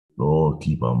Lord,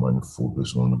 keep our mind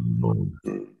focused on you, Lord.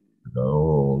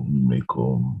 Lord, we may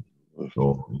come,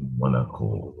 Lord, in one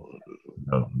accord.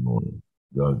 God, Lord,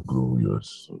 God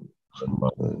glorious.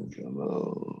 Thank you,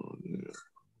 Lord.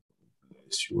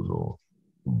 Bless you, Lord.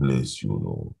 Bless you,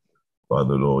 Lord.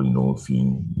 Father, Lord, in all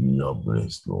things, you are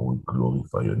blessed, Lord. We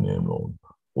glorify your name, Lord.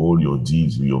 All your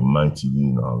deeds, your mighty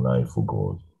in our life, oh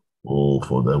God. Oh,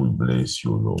 for that we bless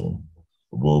you, Lord.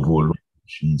 Above all, Lord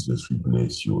Jesus, we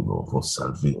bless you, Lord, for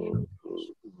salvation.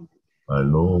 My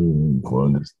Lord, we can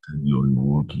understand your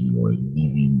working, your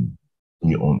living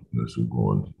here on earth, oh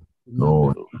God.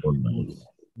 Lord,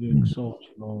 we exalt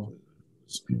you, Lord.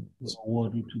 You are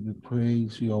worthy to be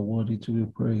praised. You are worthy to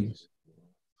be praised.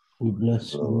 We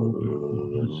bless you, Lord. We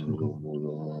bless you,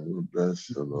 Lord. We bless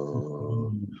you,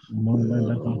 Lord.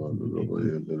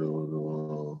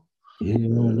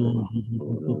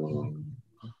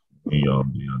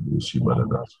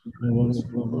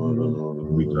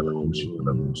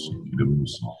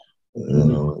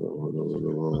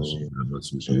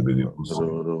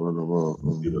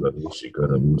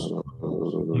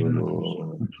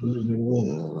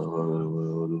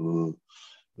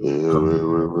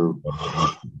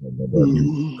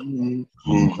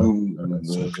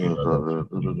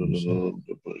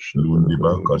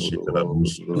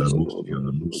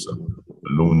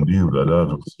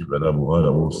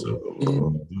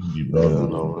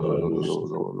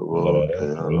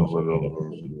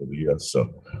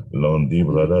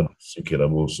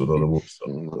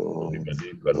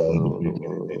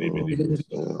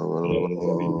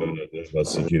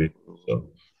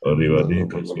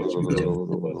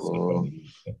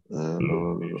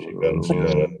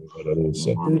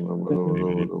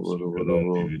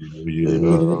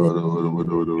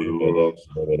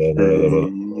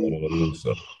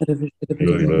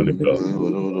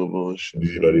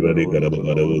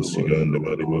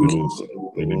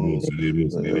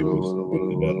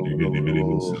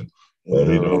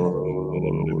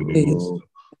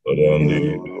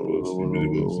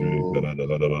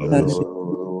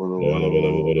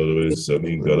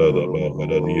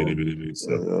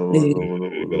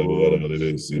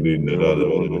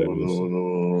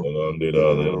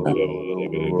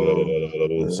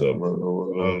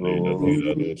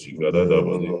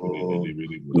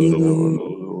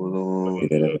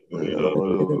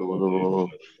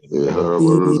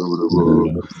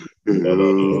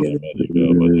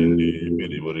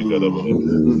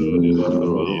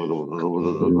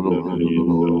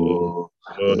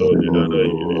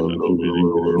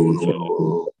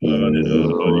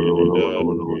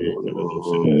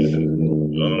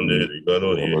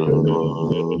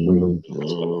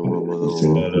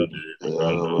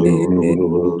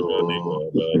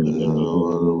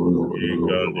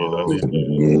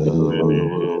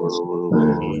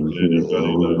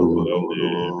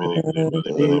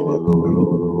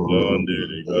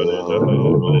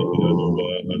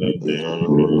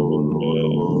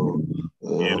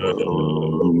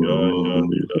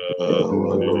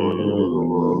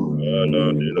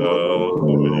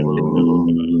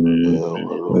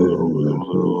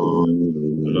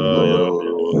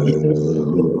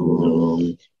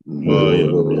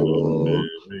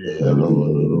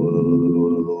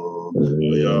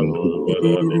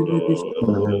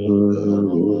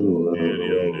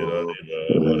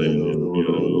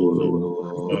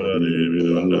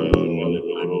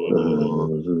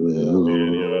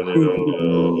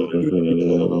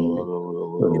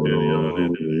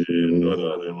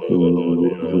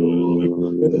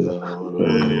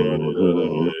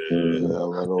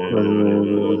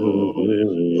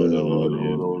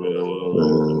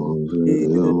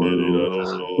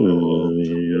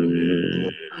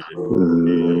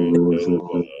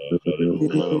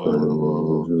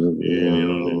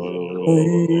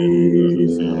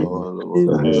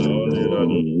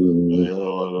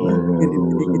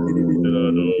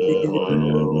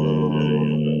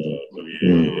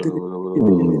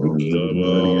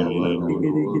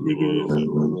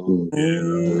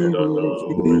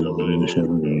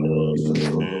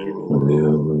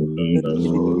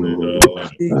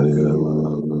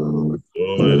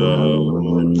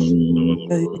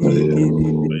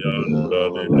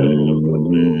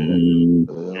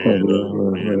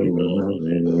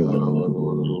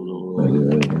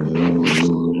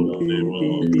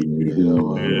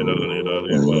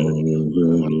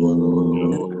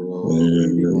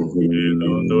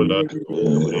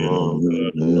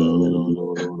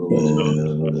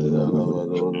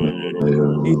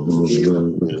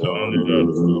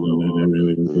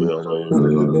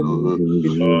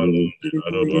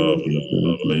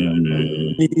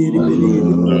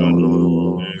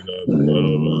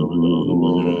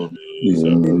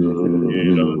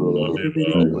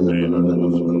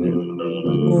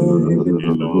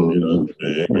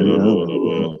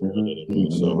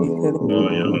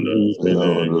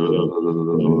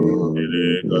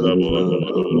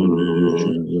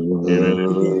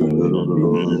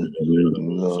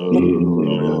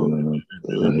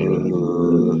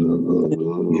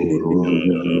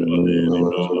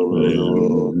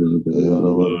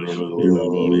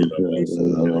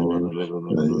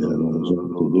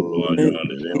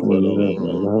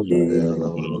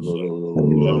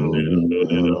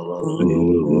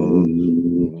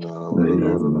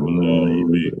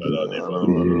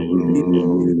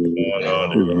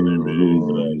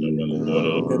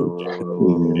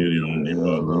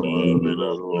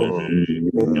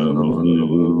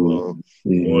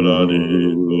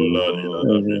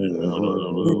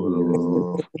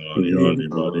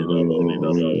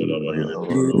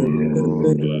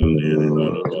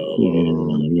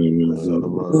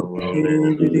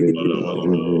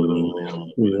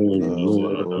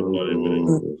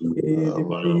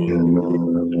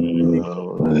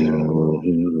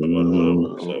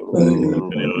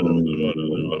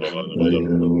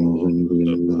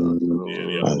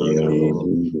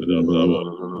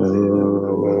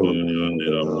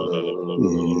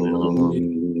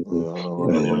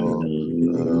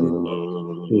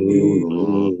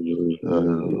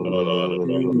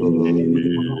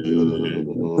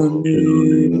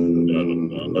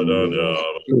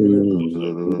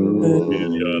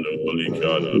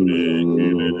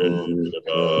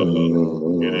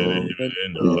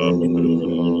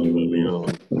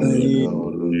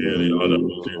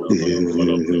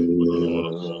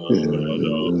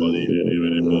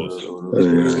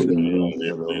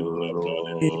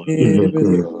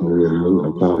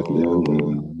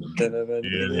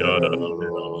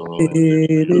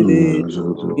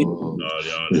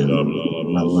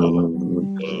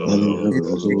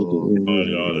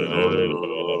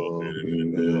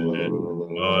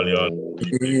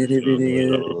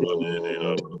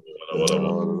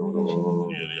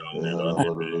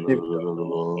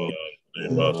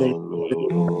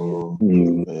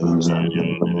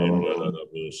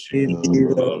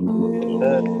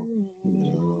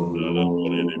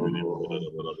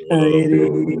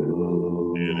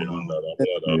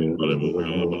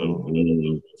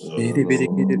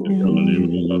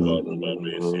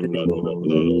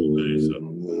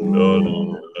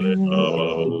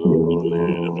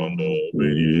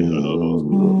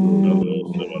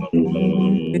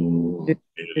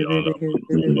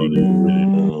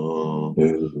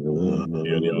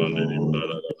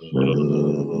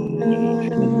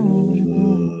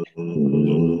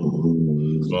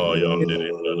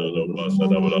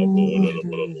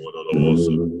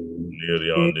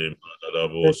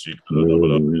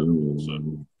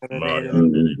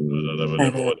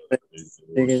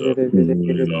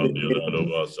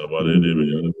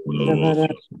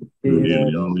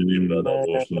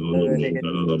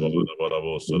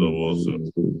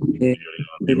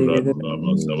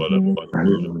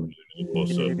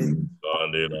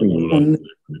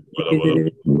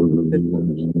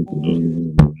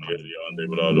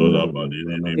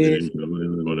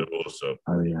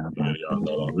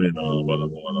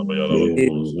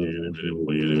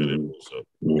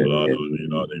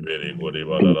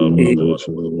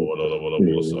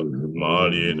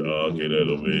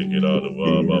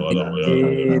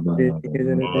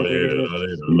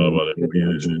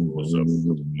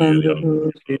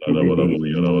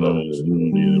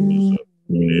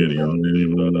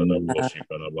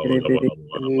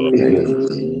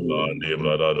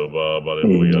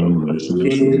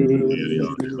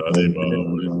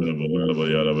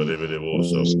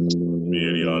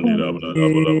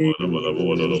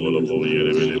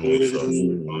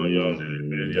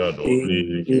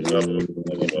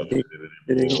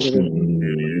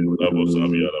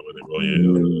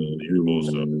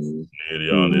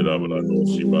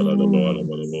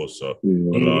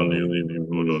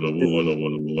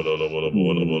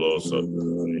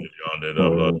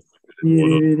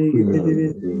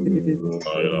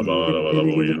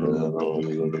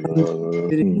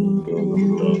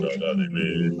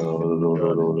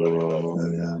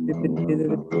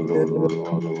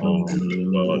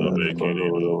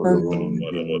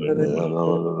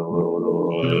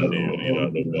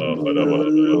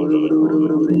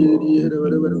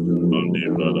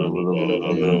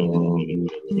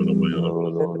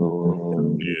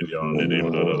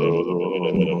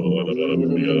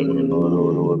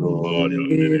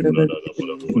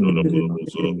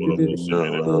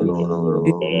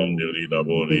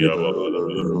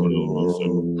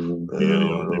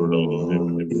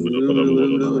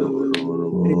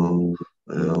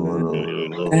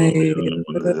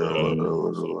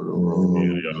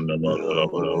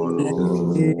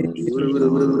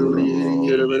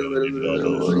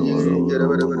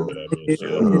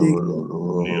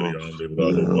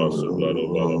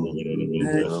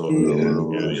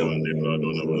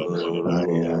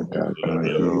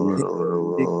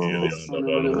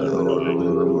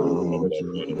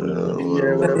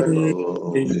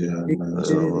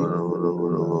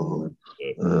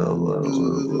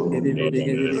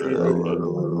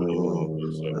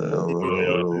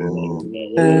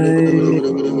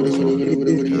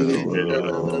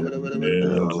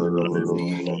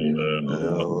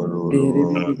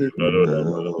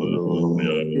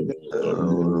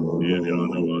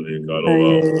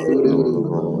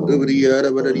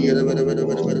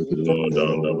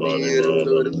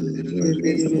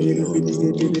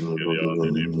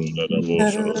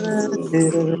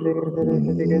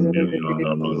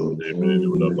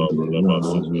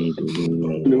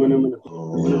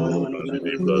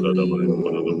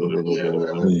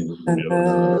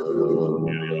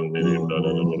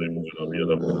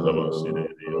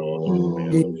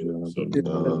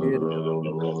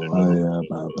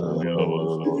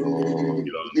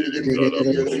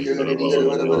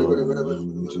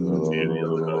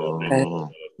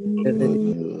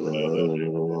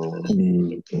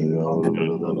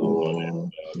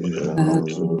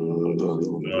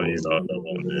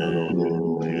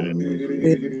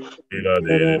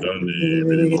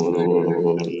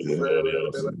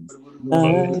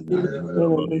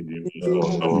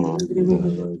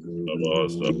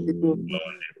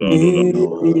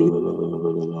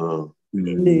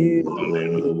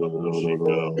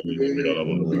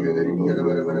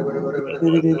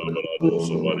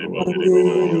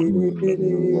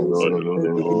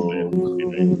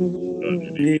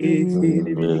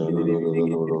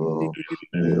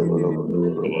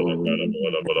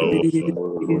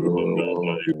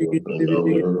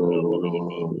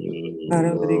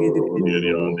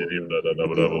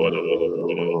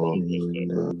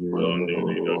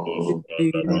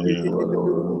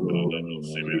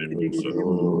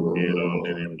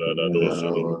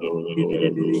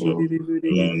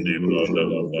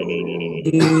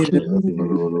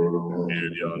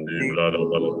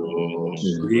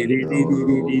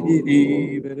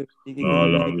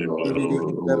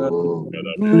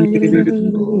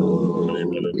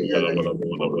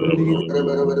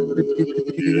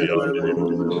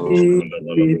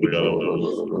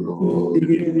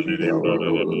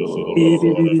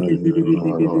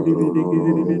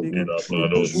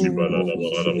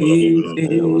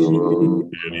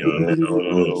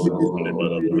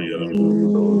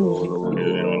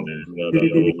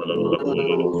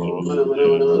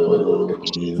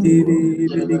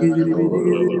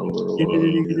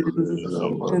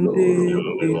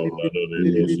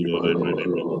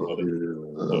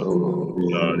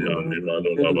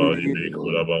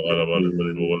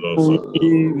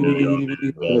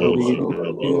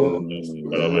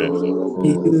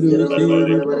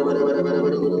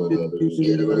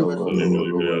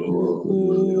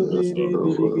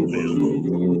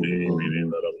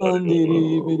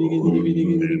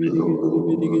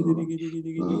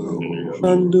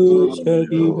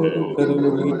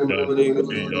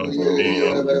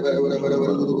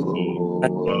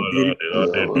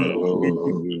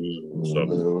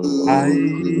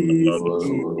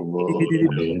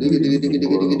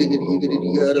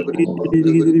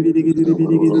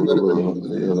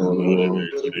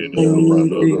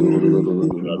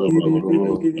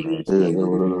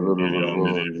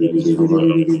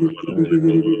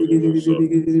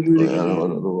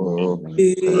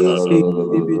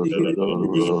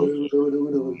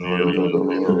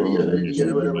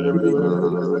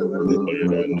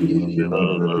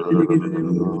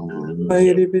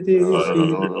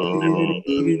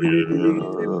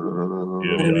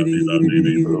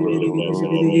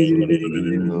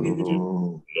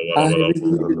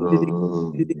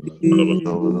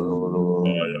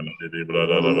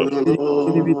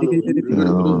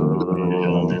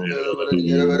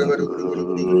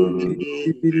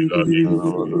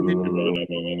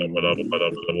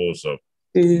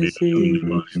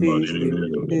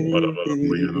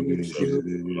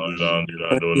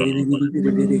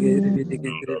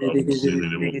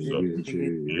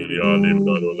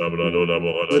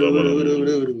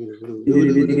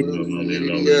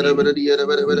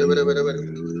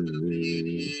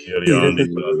 Yeriandi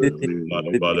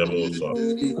Mada Balemosa.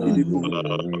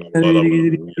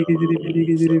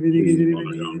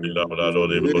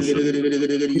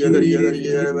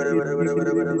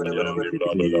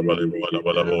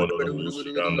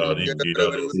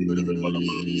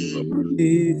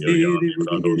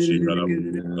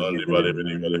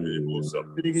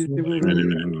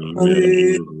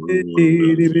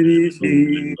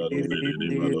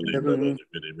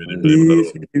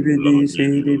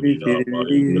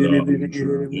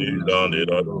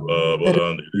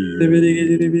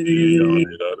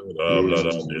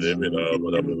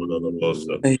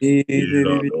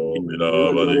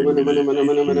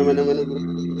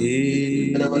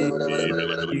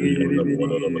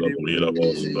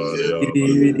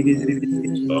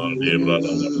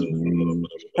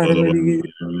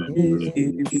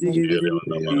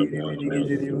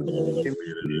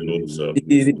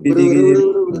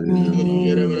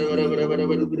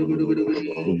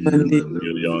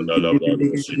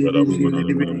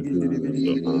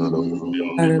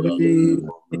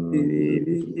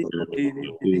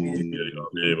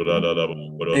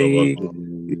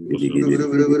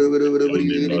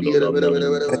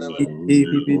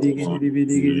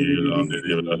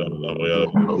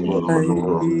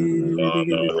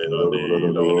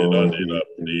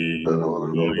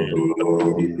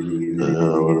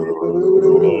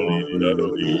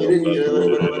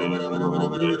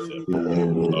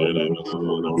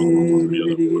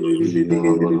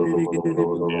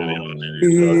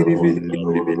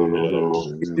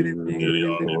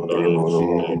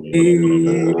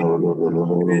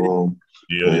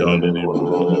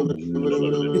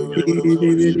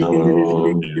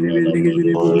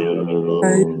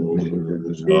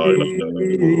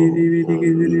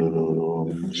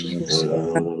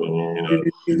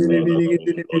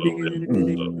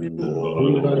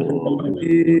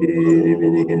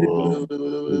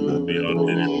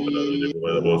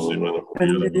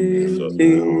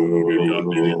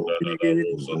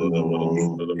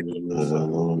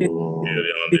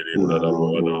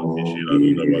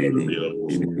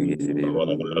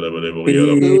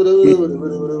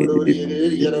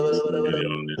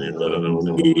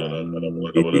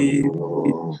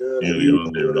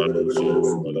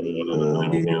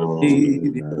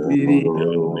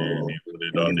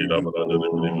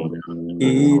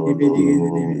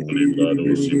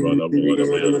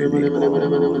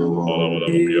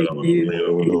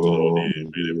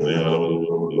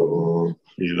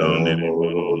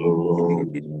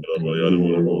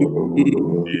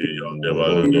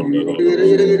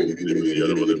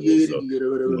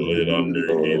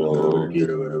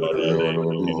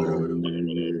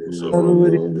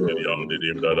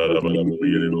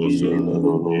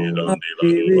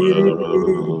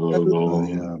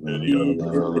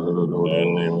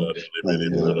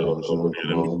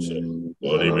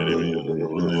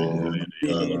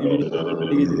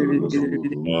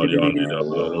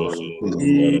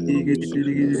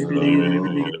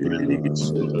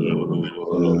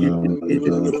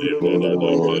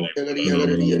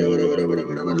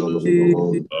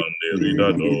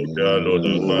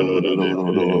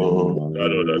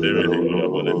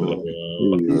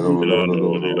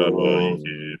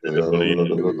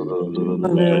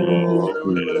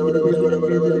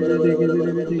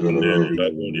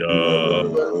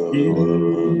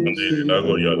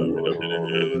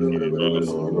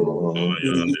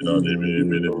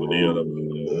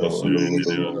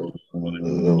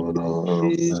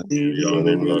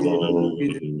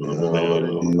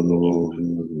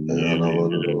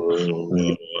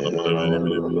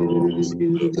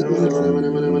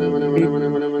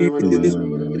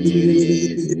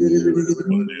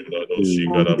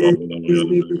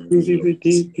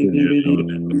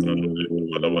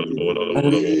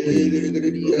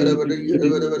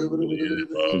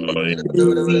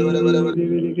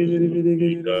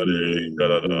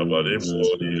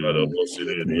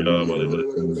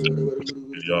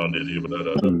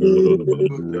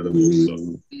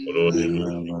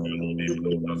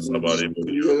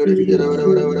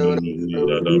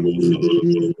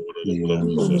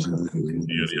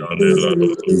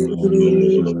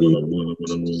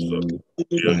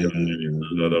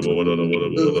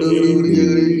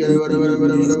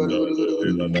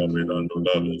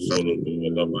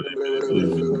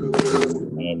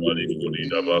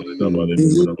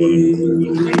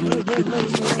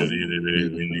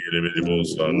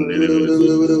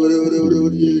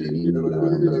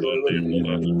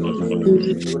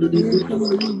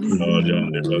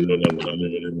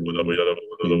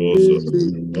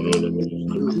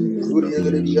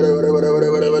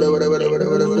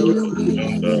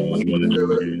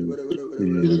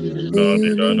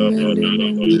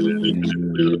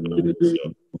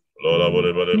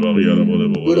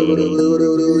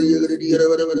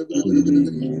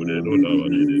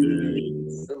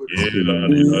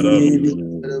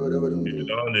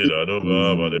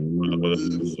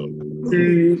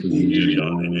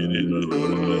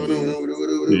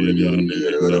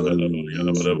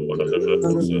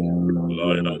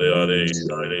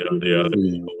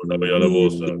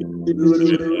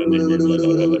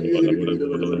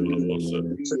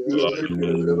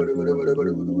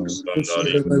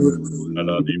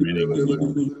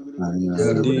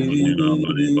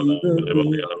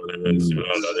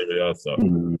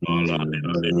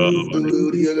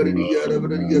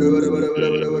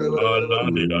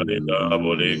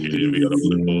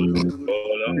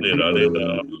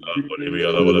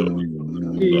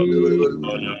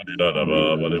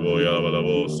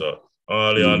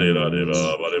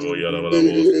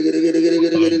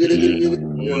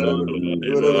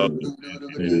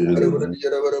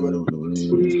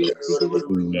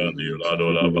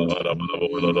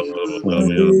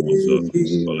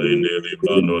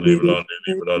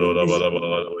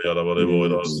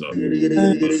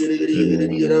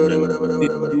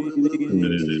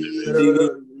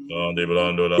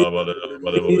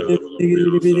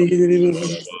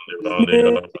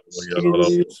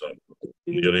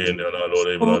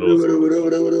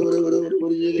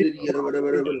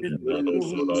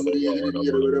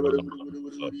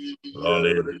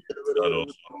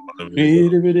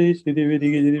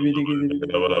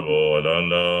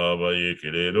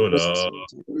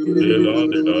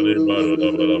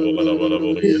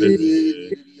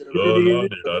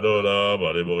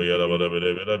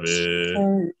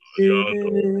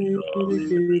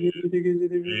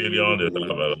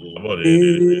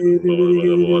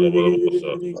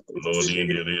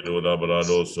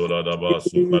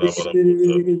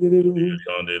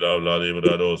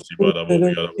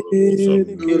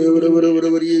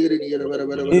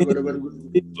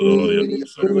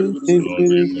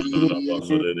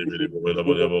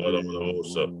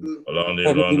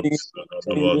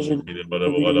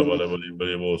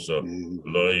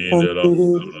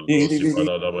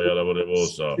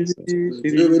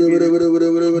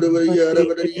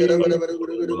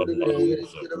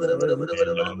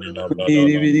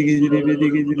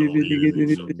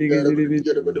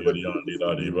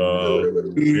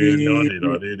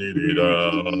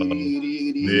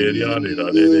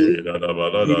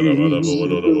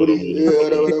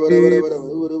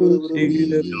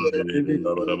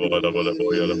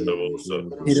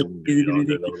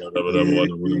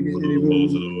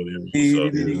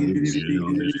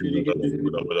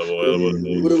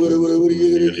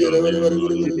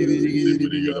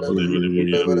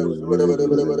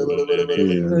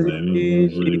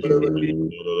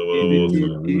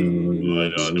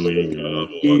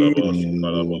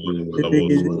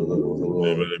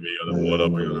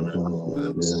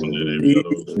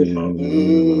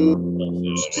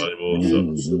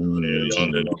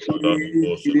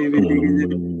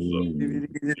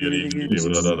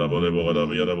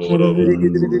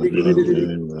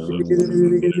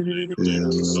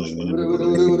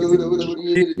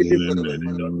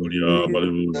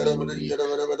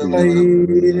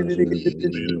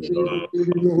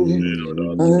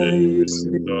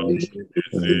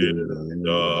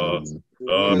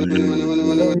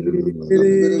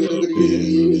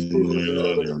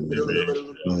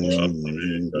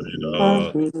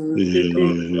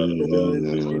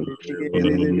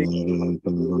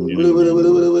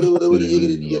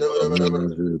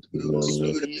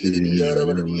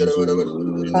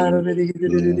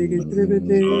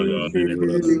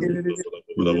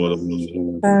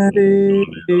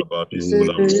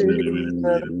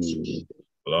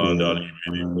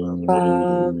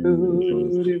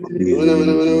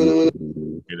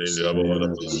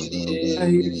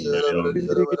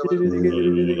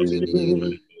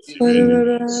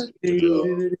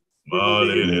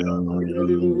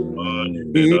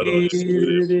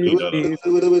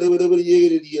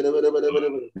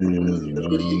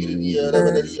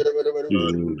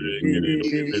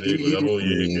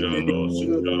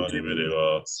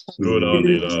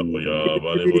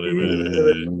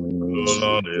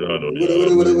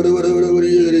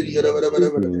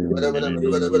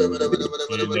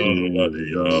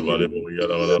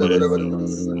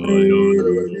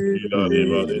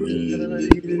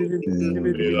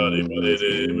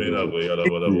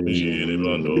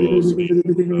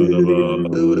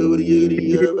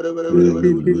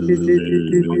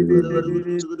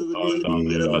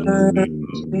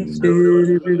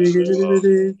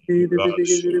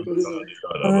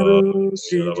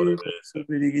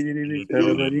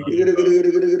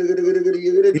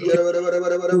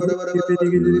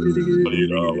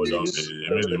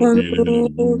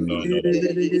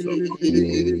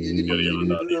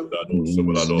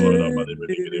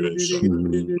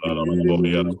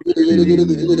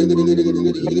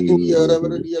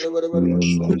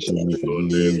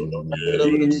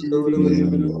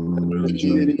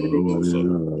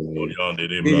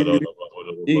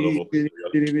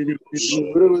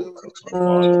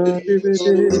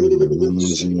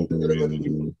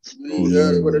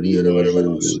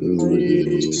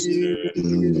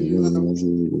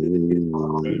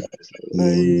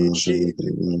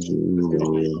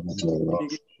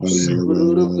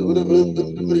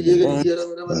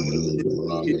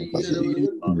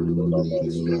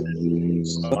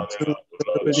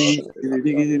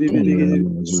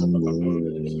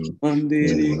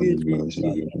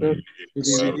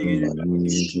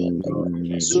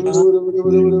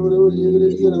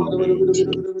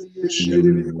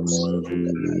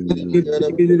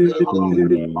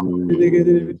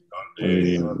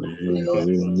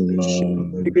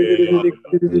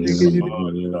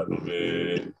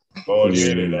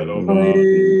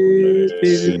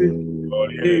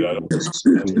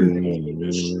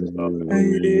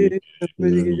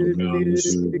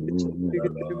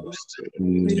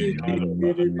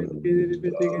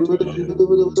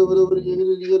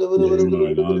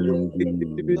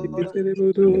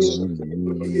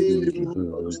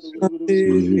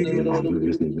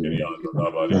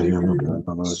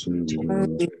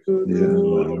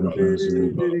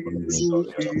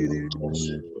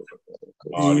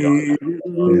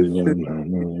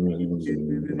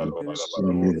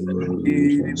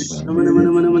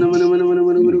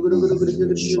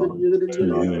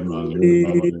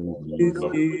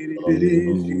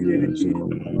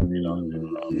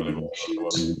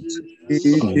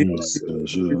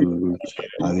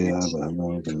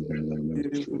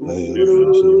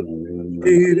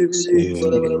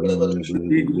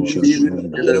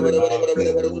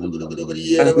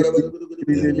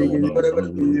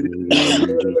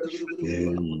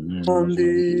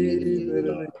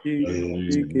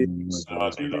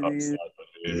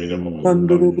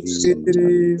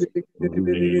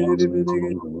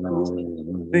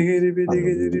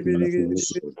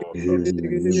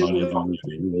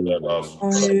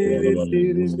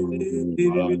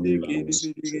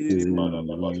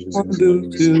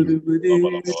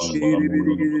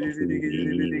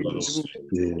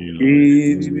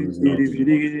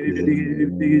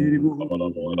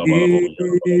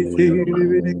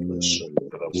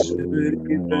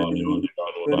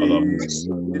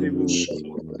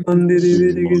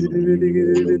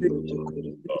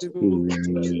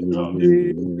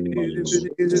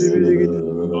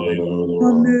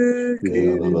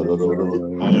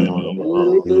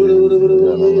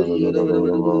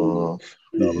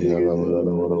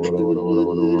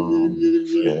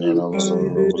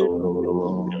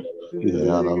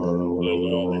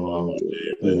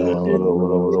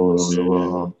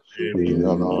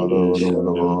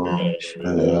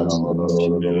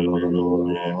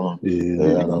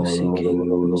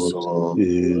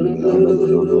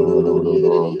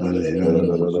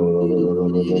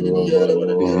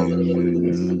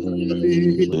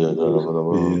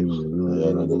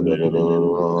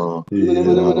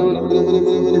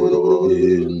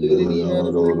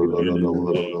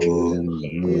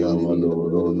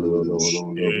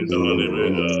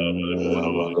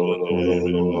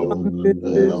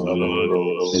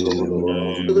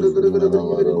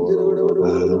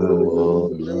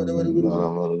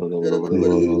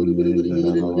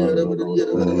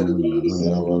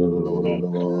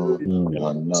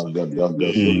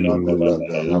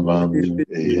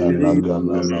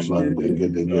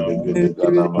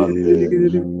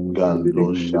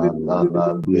 Gando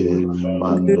Shatanande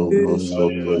Mando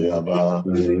Kosoto Yaba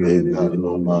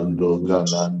Egano Mando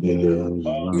Ganande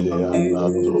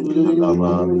Leanato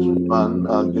Kanama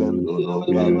Mana Gendo no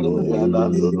Mando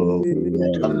Yanando no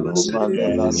Ano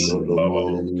Manelando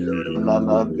Lomo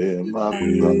Nana de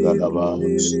Makuga Gadaba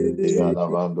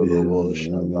Yanabando Lomo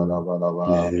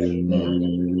Shagalabalaba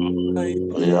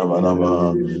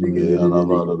Yabalaba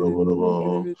Yanabando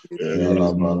Lomo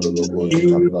Yanabando Lomo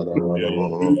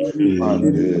Shagalabalaba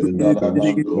Mande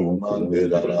Daramando, Mande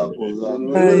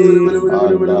Daramuzande,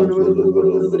 Allah Godo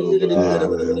Godo Godo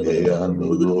Goda,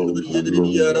 Eyano Gado,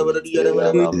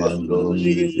 Eyanamando,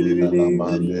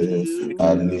 Shikianamande,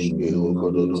 Alinge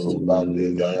Godo,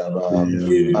 Bande Gayaba,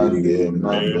 Ande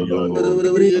Mando,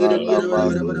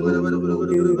 Anamando,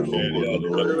 Godo,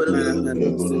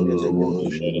 Egodo,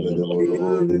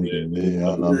 Shikianamando,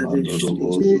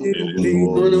 Eyanamando,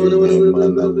 Godo,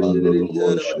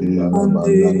 Emanamando,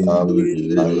 Shikianamanda,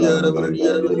 Ayande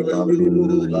Gado,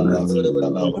 Gado, Gado,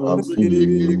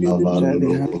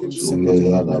 Amando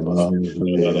Sukayadaba,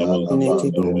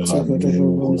 Eyanamando Kane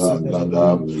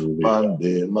Mugagada,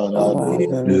 Mande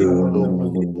Manado,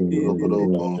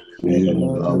 Godogo,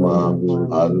 Eyanama,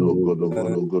 Alo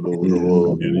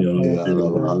Godogo,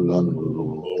 Eyanama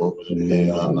Gando,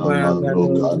 Eyanamando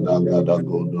Gada Gada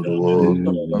Godo,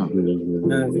 Eyanama,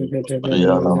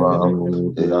 Eyanama,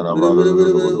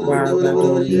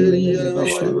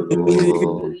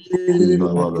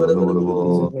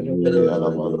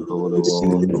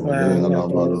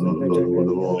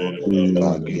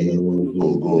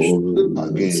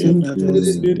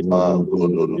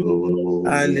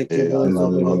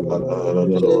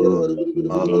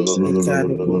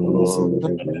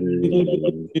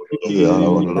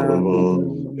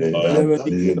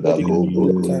 Again,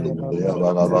 Ogo, again,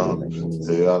 Karaba,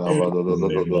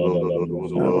 Yanamado,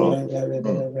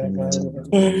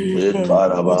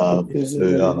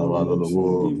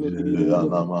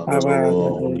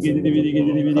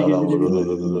 Yanamado,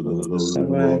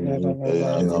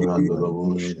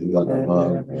 Yanamado,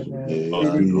 Shigadaba,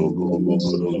 Yandogo,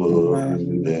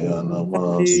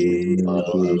 Yanama,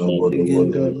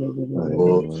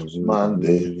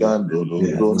 Mande,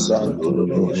 Candolo,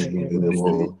 Dondando,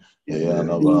 Shigabo,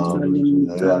 Yanaba,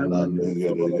 Yanamado,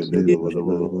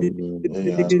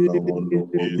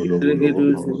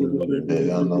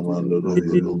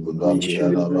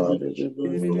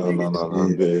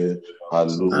 Yanamando,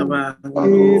 Alu,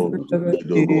 Alo,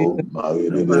 Dogo,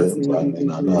 Maride,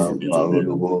 Baninana,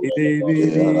 Parodogo,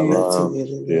 Eyanaba,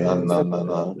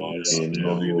 Eyanana,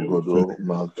 Eno Godo,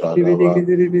 Makadaba,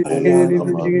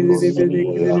 Eyanamando,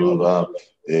 Eyanaba,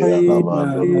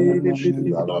 Eyanamando,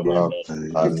 Shigalaba,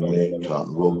 Ane,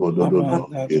 Kango Dodo,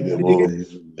 Edebo,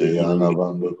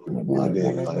 Eyanabando,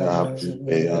 Mane Kaya,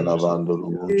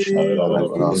 Eyanabando,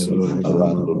 Shakalaba,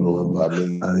 Arando,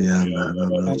 Bali,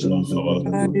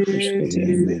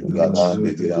 Gala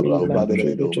Nidiaba,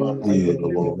 Badendo,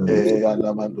 Manando,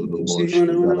 Eyanamando,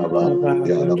 Shigalaba,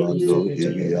 Yanamando,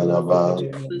 Higialaba,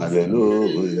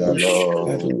 Hallelujah,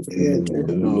 Lord,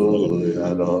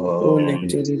 Hallelujah, Lord,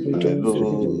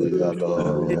 Hallelujah,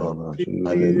 Lord,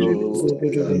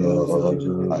 Hallelujah, Lord,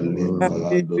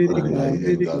 Alimarando,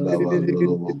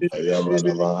 Gadabando,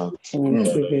 Ayabalaba,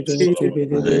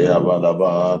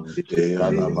 Eyabalaba,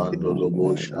 Eyanamando,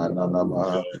 Lobo,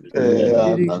 Shananama,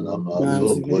 Eyananama,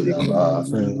 Zokoyaba,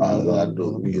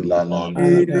 Arado,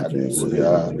 Kilalande,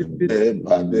 Kadegoya,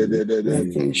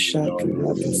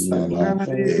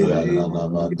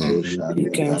 Eyananamando,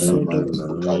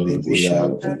 Shaniganamando,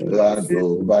 Kadigoya,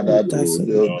 Rado, Badado,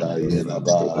 Yoda,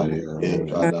 Yenaba,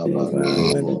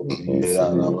 Ekanamando,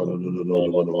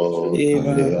 Eyanamando,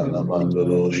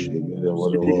 Eyanamando,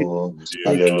 Shigero,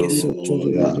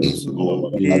 Hallelujah.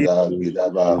 Go Gada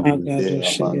Gidaba,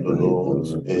 Eamando,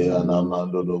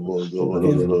 Eanamando,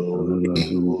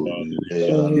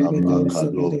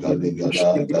 Eanamakado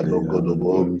Gadigada,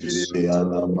 Gadogodobo,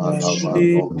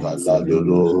 Eanamanamano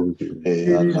Galadodo,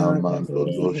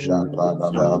 Eanamando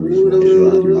Shakanaba,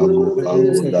 Eanako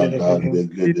Aruda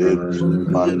Gadegede,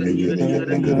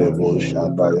 Manegedegedebo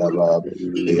Shadayaba,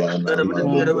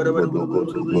 Eanamando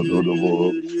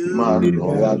Godogodogo,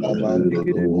 Mano Yanamando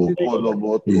Dobo,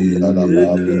 Koloboto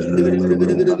Galaba,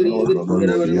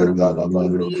 Mano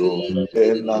Yegalabando,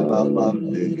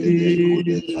 Enanamande Gede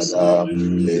Kudekada,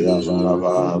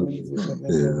 Eabalaba,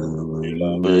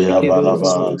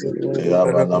 Eyabalaba,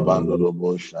 Eyabalabando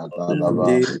Lobo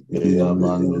Shatalaba,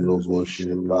 Eyamando Lobo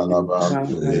Shekalaba,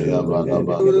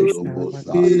 Eyabalabando Lobo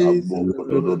Salabo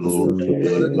Kododo,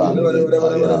 Ebane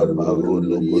Kaya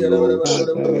Barodo Godo,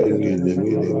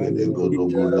 Gede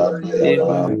Godo Goda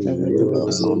Kayaba,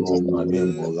 Anono Mane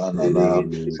Moranana,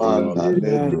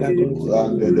 Manane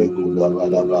Murande de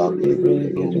Kudabalaba,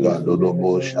 Gado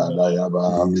Lobo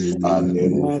Shadayaba, Ane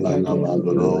Mugana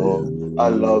Mandoro, I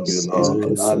love you,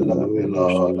 Lord. I love you,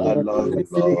 Lord. I love you,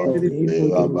 Lord.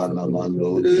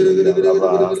 Eyabanamando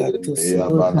Kiyaraba.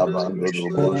 Eyabanabando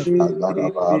Robo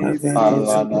Shadaraba.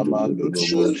 Alanamando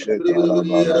Robo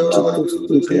Shekarabaraba.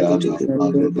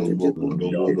 Eyanamando Robo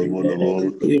Robo Robo Robo.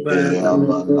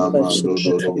 Eyamanamando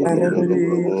Robo Robo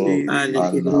Robo Robo.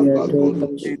 Anabagodo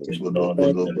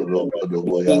Robo Robo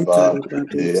Robo Yaba.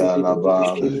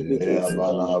 Eyanaba.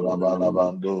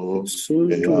 Eyabanabando.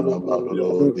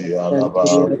 Eyanabado.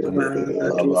 Eyanaba.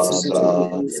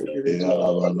 Eyalabasa.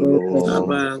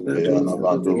 Eyalabado.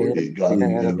 Eyalabado.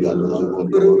 Iganagodo.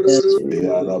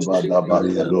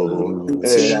 Eyalabadabagado.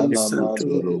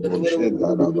 Eyanamando Robo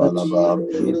Shekarabalaba.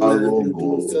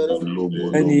 Agogo.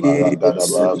 Lobo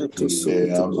Lobaragadaba.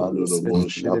 Eyamando Robo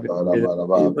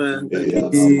Shaparabalaba.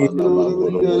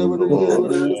 Eyanamanamango Robo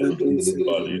Robo.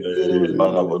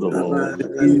 Balabodobo.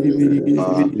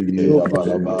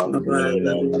 Eyabalaba.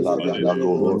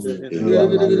 Alagadago.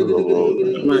 Eyamando Robo.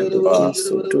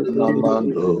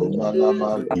 Manamando,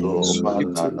 Manamando,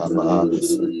 Mananama,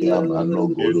 Yamano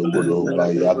Godo Godo,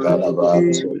 Bayagaraba,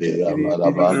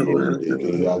 Yamarabando,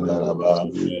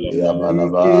 Yagaraba,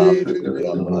 Yabalaba,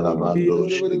 Yamaramando,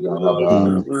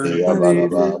 Shigaraba,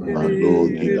 Yabalaba, Mando,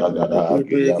 Gidagada,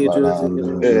 Gidabara,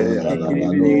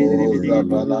 Yanamano,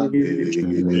 Zabalande,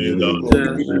 Gidigo,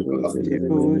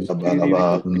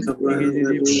 Yabalaba,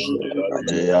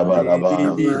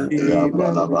 Yabalaba,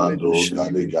 Yabalabando,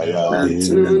 Galigaya,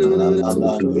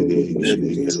 Nananande,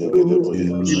 Gede, Gede, Gede,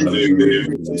 Boya,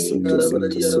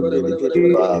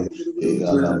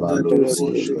 Yalabando,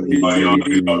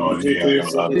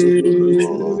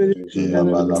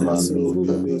 Yabalabando,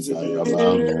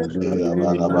 Galigayaba,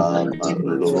 Yabalaba,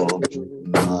 Mando,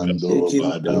 Mando,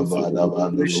 Bada, Bada,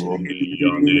 Bando,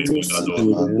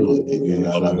 Mando,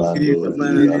 Igayalabando,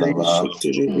 Igayalaba,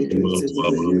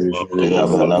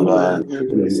 Yabalaba,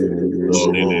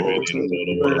 Robo,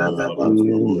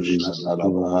 Yabalabando,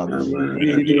 Shadalaba,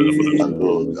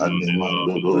 Mando,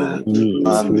 Ganimando,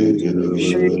 Mande, Gede,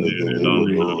 Gede, Gede,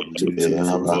 Gede, Gede,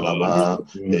 Yabalaba,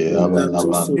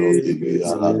 Yabalabando,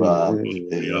 Igayalaba,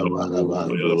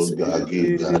 Yabalabando,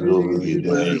 Gagi, Gado,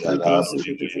 Gide, Gada,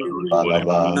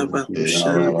 Balaba,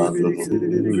 Yabalabando,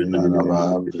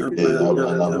 Igayalaba,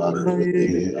 Yabalabando,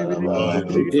 Igayalaba,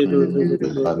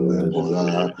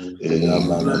 Mona,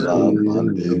 Eyabalaba,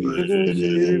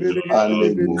 Mandegede,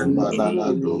 Alebo,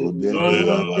 Mananando,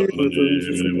 Degeyabando,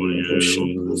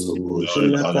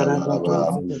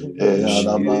 Shekarabaraba,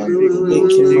 Eyalabando,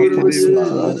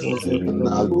 Zigeba,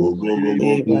 Nago, Go, Go,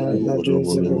 Go, Go, Go,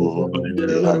 Go, Go,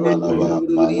 Eyabalaba,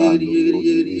 Malando,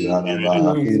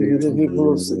 Degeyalaba,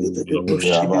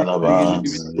 Eyabalaba,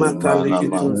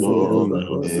 Emanamando,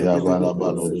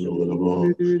 Eyabalaba,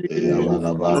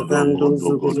 Eyabalabando,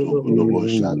 Dogo,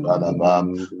 Shadalaba,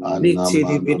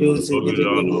 Anamando,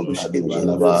 Dogo,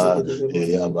 Kadibalaba,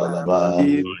 Eyabalaba,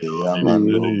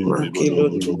 Eyamando,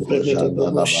 Dogo,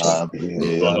 Shadalaba,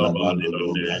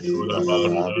 Eyalabando,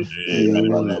 Gayigalaba,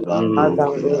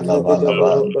 Eyabalabando,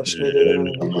 Gayalabalaba,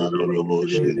 Amando, Dogo,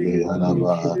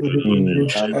 Shigeyalaba,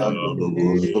 Amando,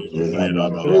 Dogo,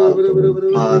 Sotoyabalaba,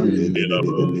 Mande,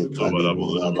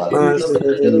 Kadibalaba,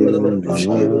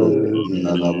 Amando,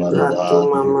 Yalabalaba,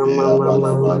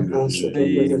 Yabalabando,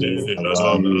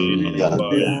 Yalaba,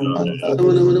 Yanamanda,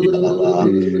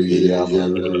 Yalaba,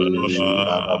 Yamando,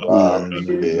 Shigaraba,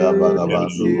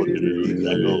 Yabalabando,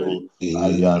 Igado,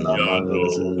 Ayanamando,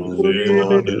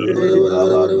 Yabando,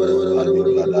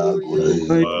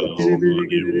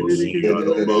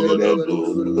 Galigada, Godo,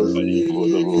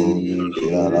 Godo,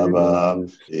 Yaraba,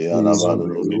 Yaraba,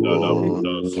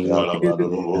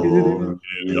 Yaraba,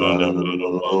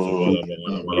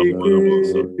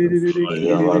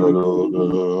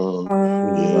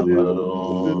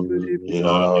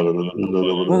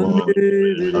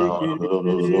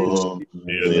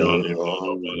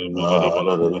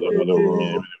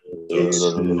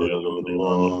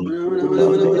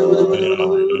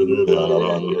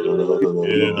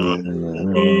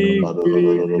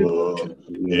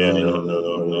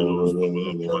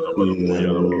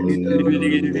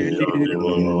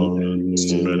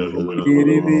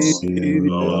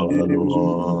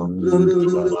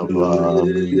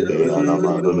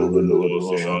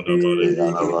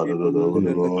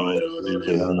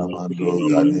 Yanamando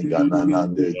Galigana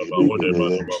Nande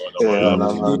Gede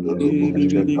Yanamando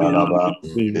Shekaraba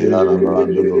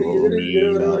Yanamando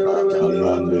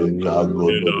Yanamando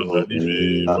Gagodo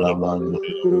Yanamando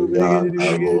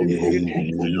Yanago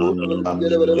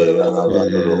Yanamando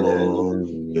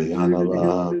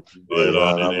Yanaba,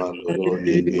 Yanamando,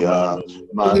 India,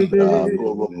 Manda,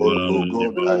 Gogo,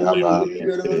 Dayaba,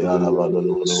 Yanaba,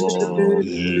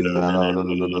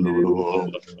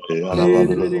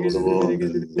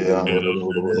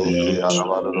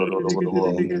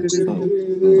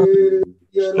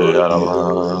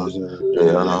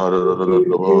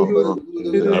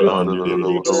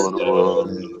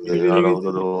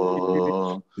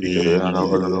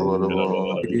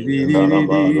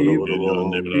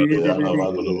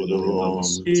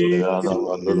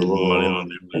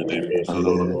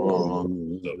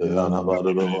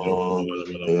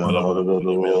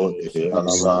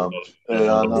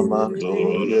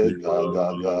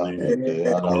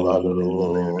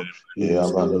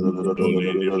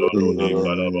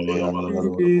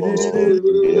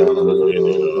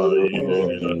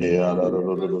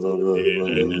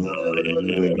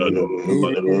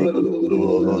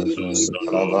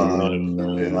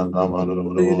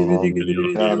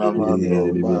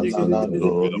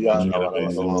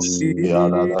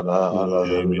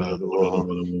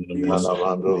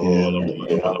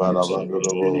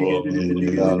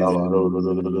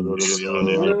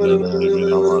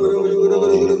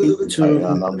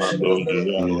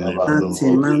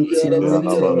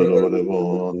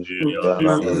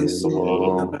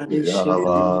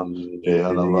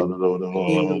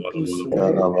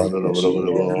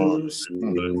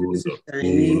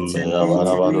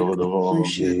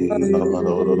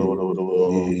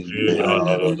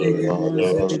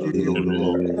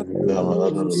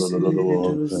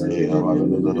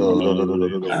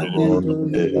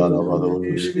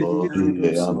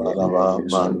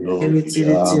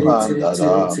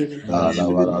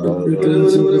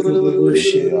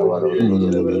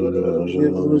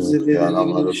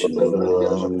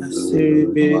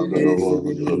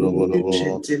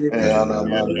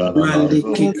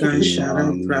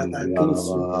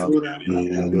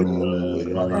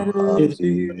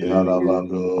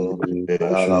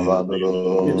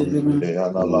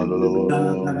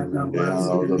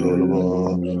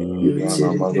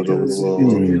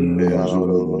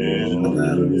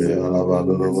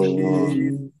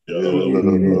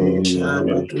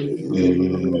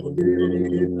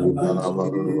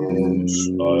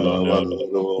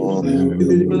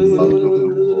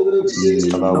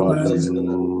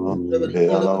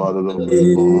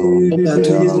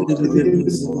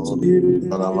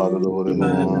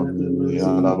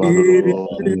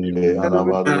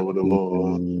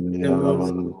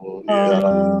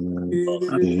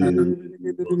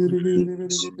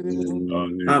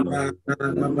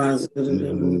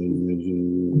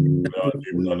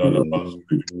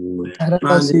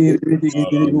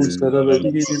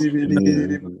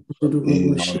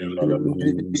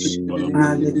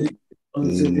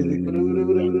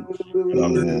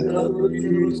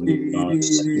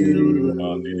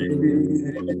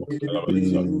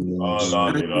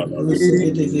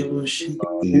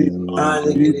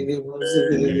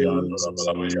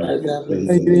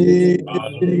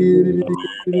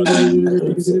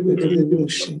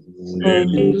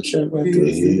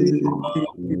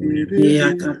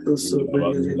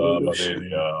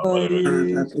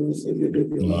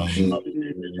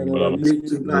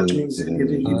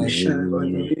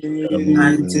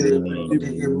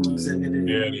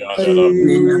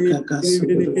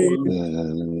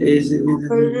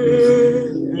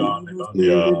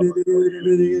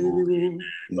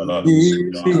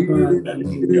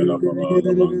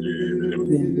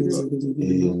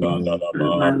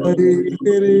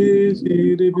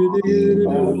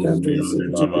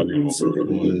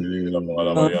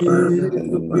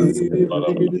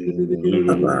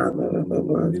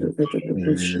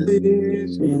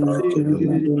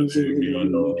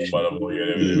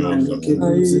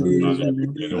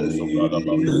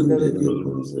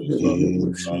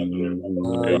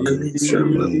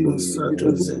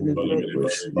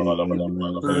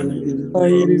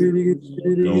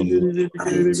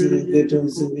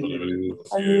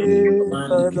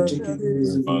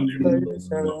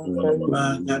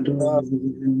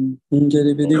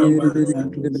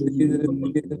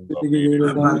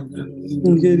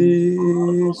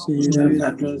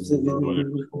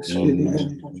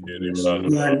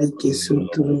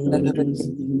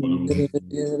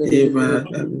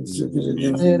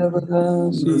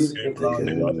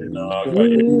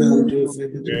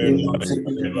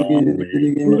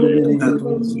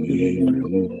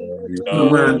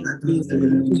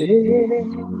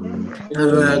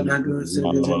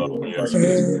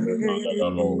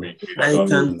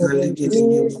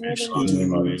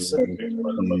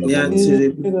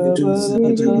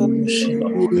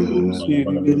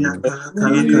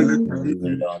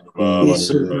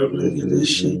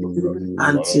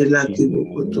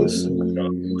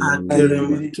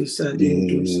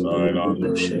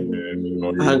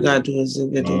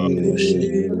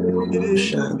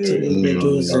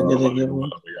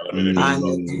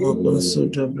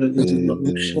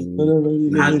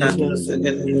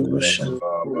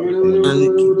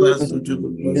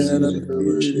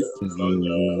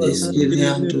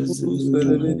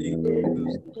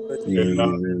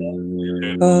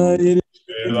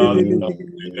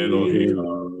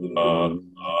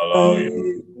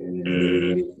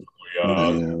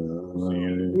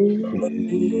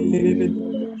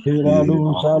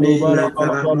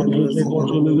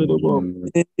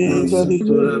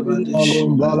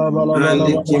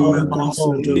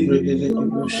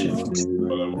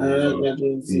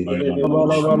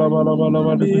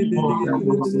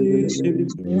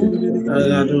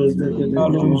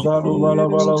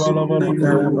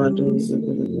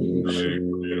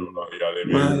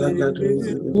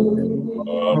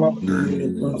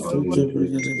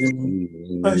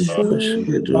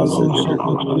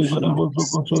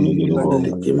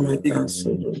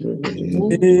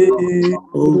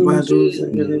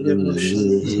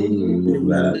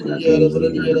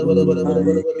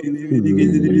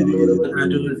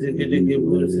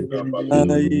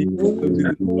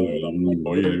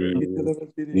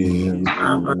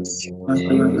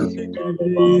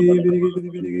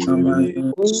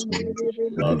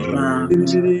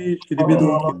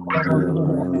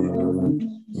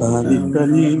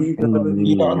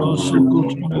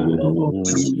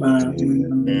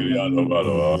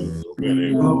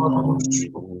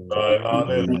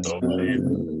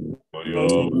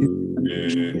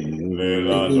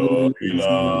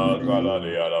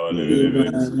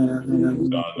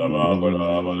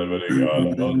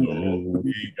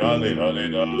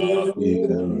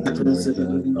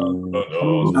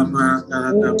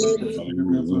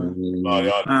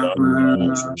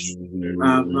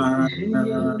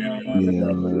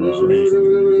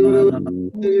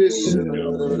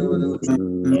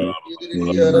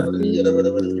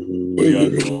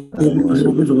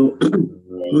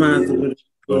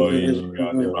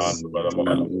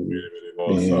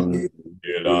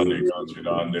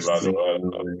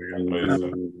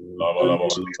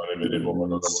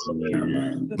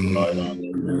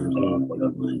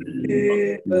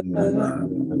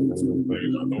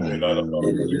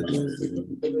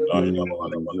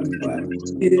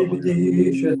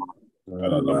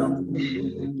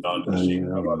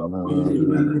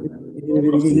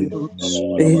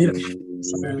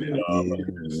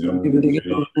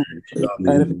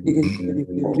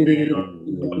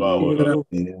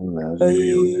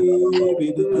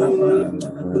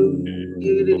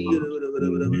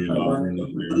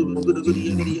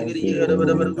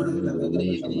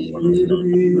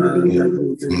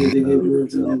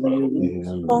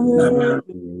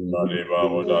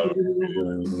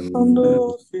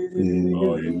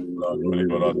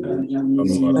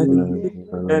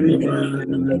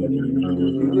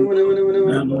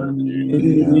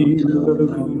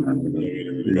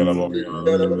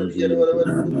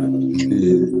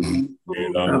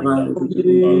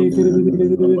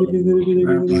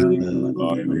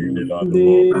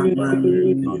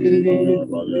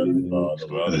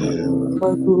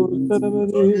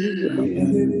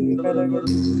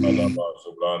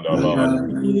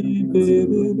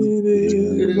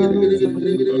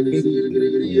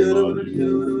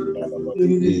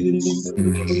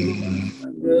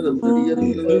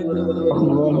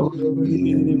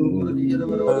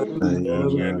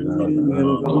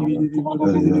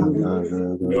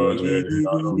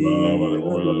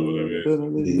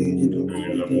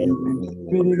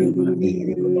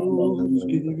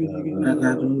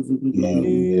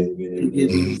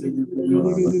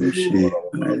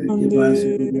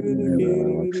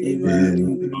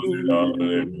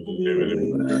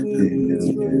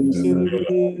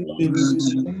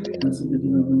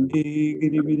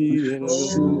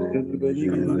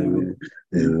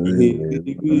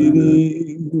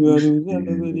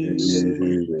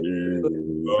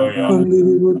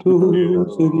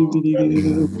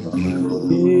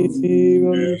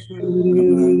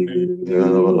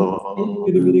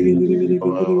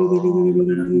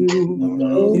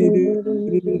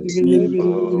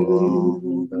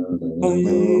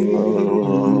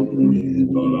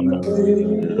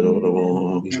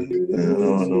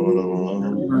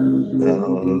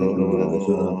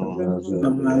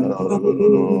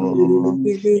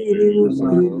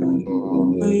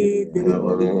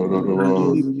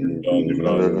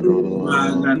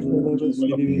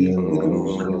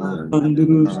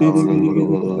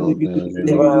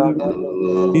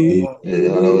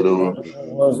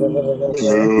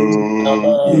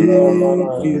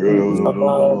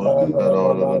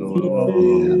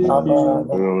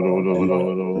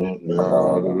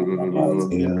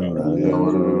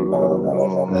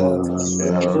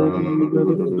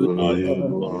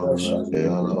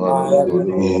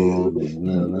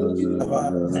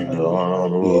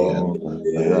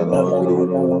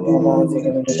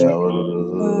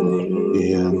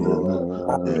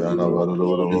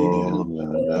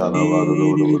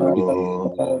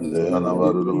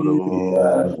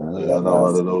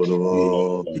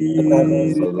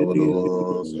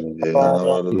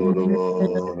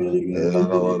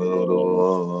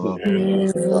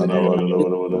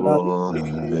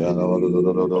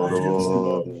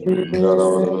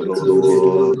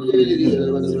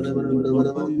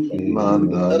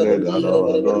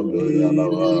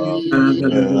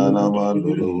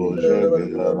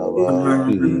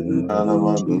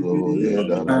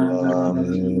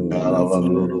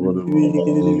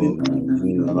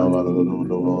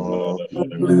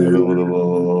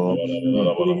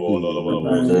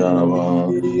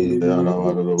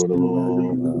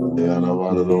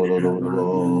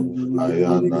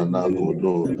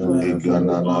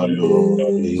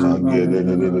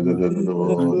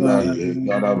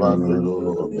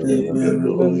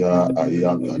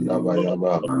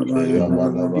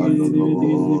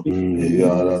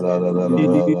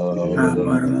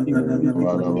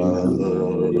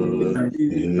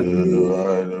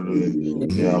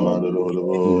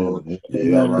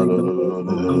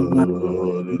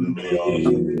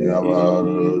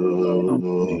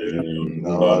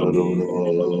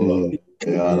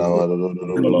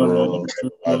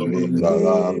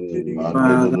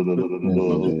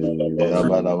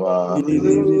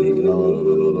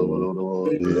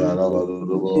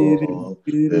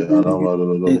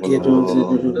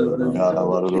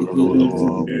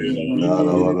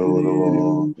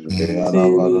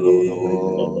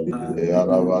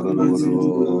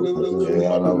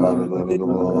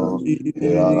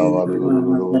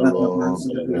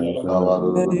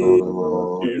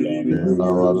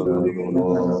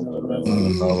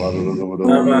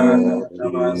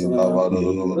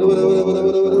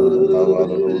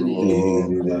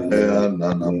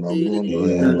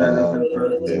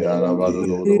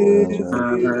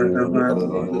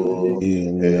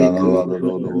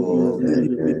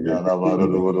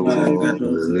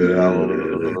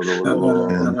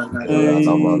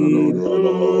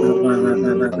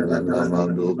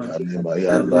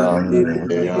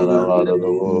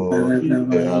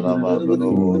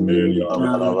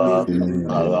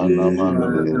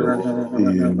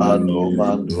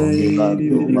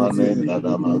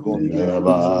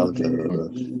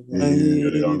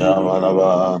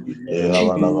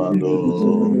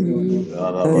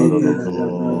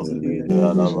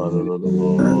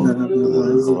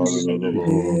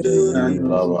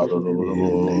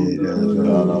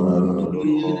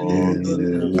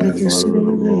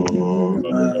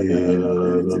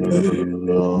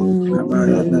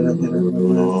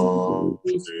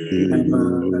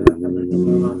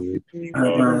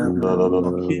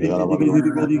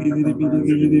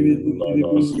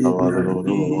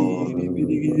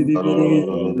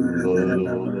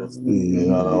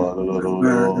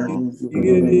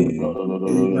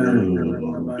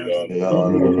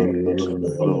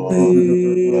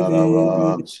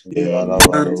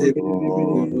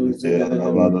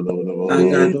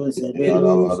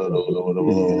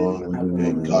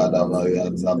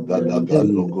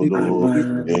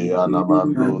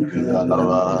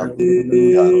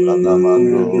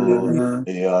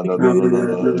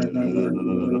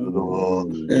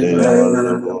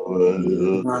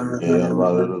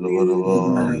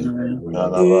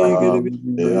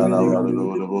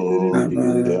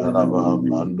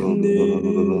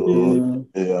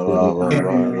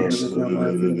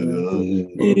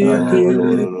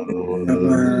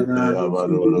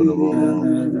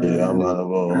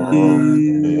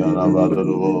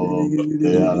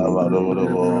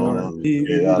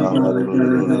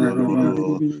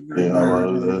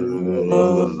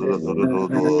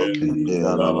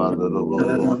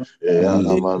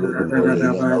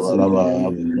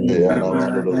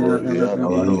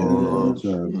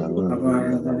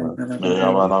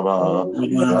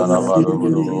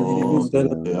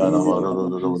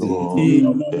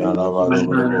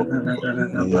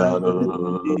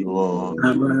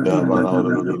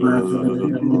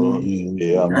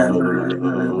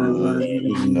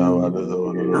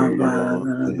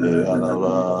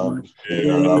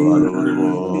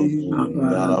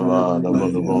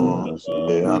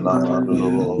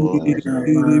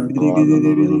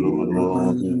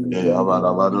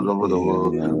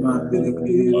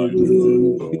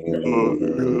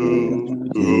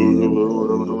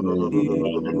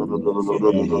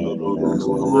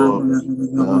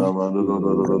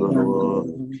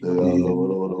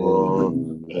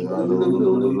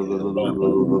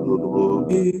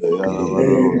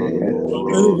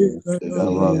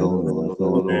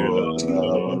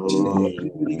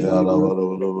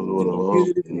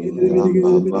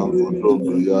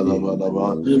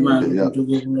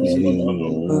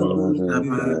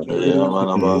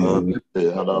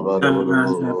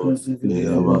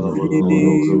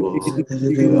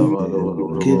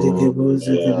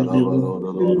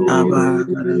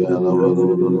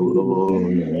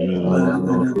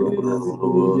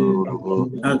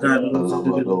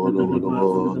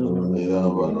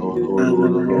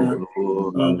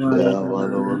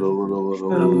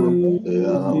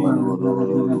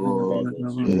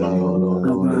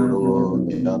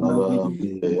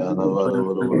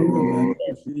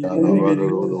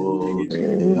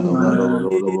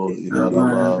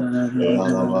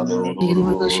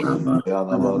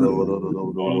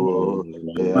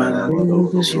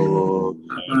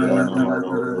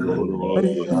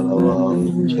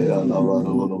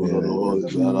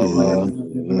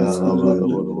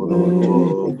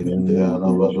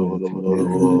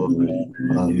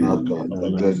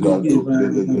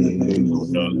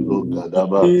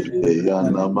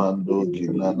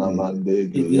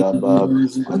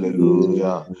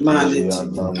 Hallelujah.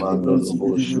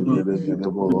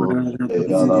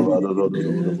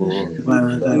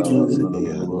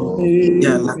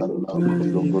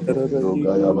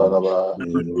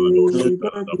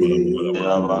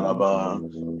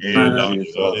 In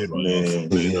Jesus'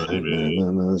 name. In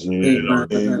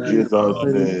Jesus'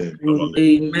 name.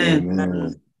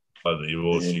 Amen.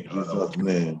 In Jesus'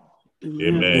 name.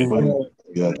 Amen.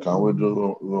 Yeah, can we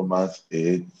do Romans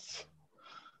 8,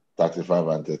 35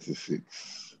 and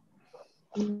 36?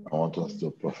 I want us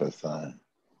to prophesy.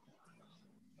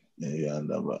 And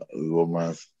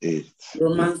Romans 8.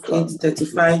 Romans 8,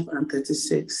 35 and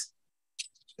 36.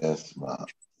 Yes, ma'am.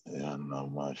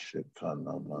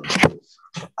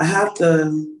 I have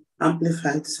the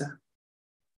Amplified, sir.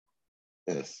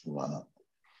 Yes, ma'am.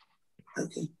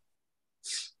 Okay.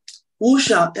 Who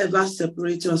shall ever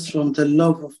separate us from the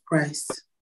love of Christ?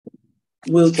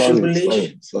 Will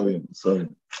tribulation... Sorry.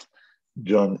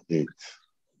 John 8.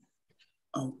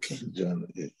 Okay. John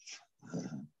 8.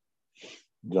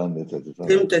 John 8, 35.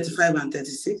 Same 35 and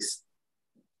 36?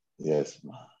 Yes,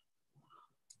 ma'am.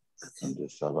 Okay. And the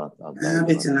servant I have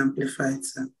it in Amplified,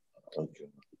 sir. Okay.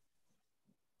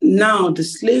 Now the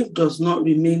slave does not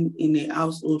remain in a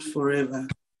household forever.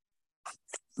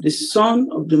 The son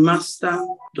of the master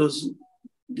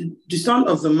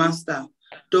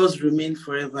does remain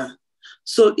forever.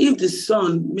 So if the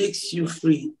son makes you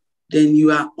free, then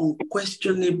you are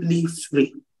unquestionably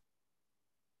free.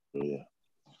 Yeah.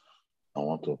 I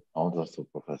want us to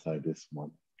prophesy this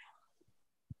morning.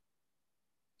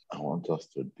 I want us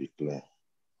to declare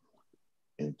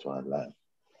into our life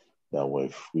that we're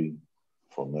free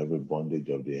from every bondage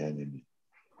of the enemy,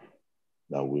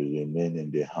 that we remain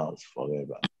in the house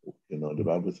forever. You know, the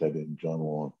Bible said in John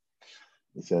 1,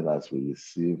 it said, as we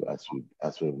receive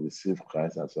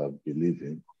Christ, as we have believed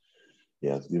him, he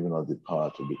has given us the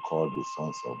power to be called the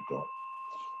sons of God.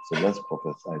 So let's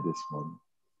prophesy this morning.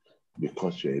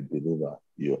 Because you're a believer,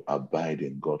 you abide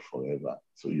in God forever.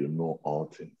 So you know all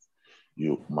things.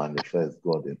 You manifest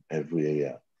God in every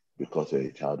area because you're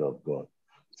a child of God.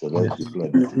 So let's declare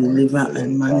this morning deliver that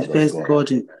and you're a child of manifest God.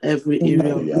 God in every area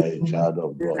That of you are a child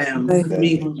of God. I am Then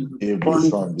free from if the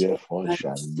bondage. Son therefore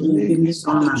shall The make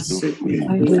Son has you set me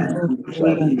free, free. I am you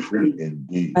shall free be indeed. free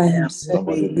indeed. I am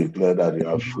Somebody free. declare that you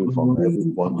are free from every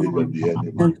bondage of the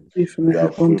enemy. I'm free from You every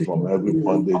are free bondage. from every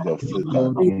bondage of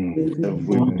Satan.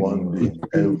 Every bondage,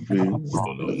 every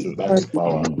satanic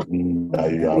power,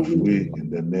 that you are free in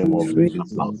the name of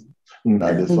Jesus.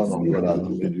 That the Son of God has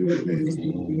made you free.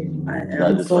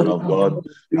 That the Son of God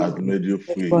has made you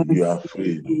free. You are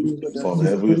free from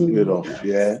every spirit of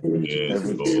fear,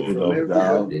 every spirit of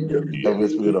doubt, every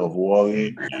spirit of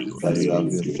worry, that you have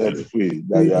been set free,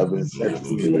 that you have been set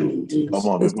free. Come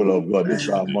on, people of God, this is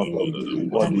our month of free.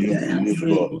 What do you believe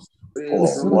God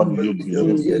for? What do you believe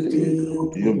in?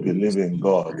 Do you believe in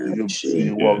God? Do you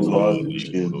see what God is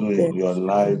doing in your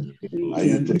life? Are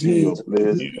you taking your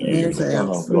place as Yes, the I Son am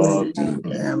of free God?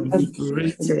 indeed. I am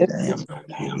liberated. I am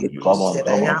Come on, liberated. come I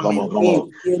on, am come on, come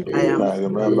on. indeed. I If am I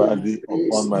remember free. thee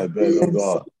upon my bed, O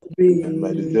God, and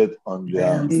meditate on I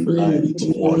their am free night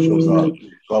watch, O God.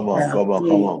 indeed. Come I on, am come on, come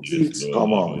free on. indeed.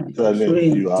 Come on, tell him Free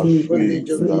you are indeed. free, Bondage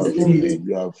of you are the enemy. free,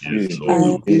 you are free. Free indeed.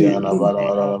 Free indeed. I am free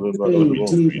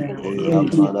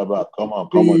indeed.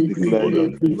 Come on, declare your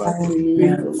deliverance I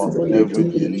am from free every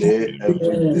indeed. delay,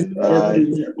 every deny,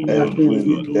 every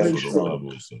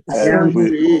rejection, I am every,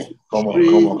 free. come on, come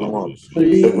Free. on, come on.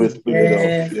 Every Free. spirit of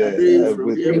Yes, fear, free from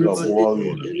every spirit every of bondage of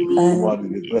worry, the enemy. somebody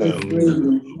declare.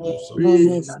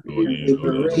 Free.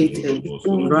 Liberated.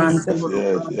 Yes, Granted.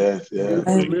 yes, yes, yes.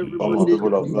 From Come on, everybody.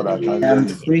 people of God, I can't I hear am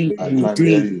you. free I can't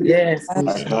hear indeed. you. Yes, I I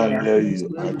can't am hear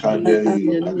you. I can't hear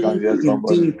you. I can't hear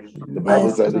somebody. indeed. The I Bible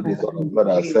am said, if the Son of God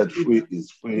has set free,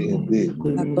 is free indeed.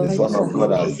 The Son of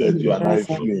God has set you and I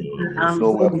free. I'm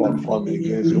No weapon free. formed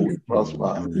against you will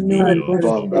prosper. No Every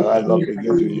tongue that rises up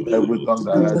against you, every tongue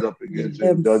that rises up against you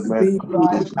in judgment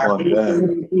is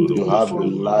condemned. You have the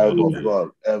life of God.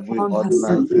 Every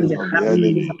ordinances of the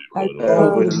enemy,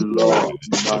 every law,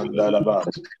 mandalaba,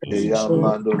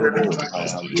 eyamandorobo, I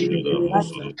am free.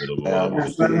 I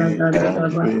am free. I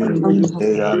am free. Free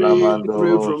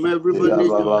Eyanamando, from everybody.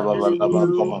 eyabababababa.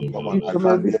 Come on.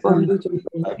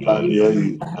 I can't hear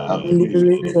you. I can't hear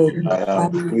you. I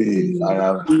am free. I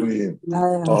am free.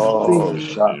 I am free. Oh,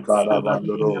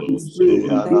 Shakarabandoro.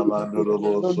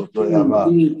 Eyanamandorobo Sotoyaba.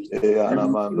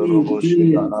 Eyanamandorobo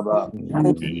Shikanaba.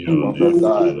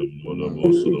 Prophesy.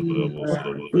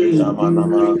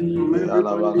 Eyamanama.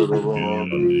 Eyanabandorobo.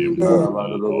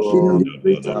 Eyanabandorobo.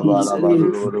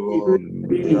 Eyabarabandorobo.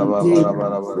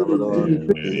 Eyabarabarabarabaro.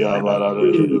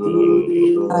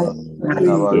 Eyabarabarabarabaro.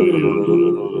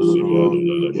 Eyabarabarabarabaro.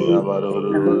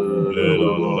 Eyabarabarabarabaro.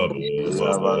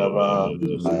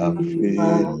 Eyabaraba. I am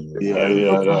free.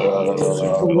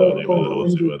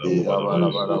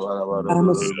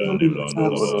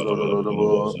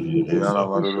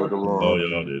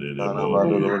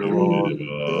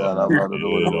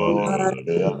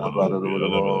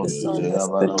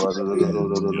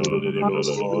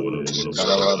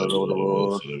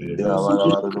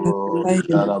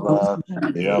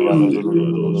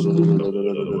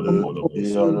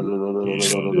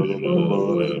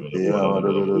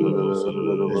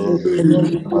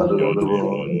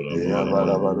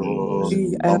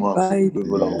 Come on,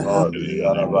 people of God.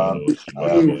 I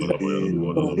am free.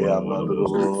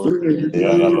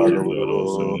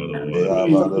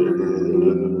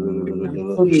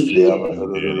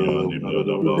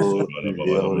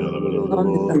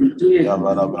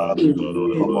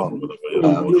 Come on. I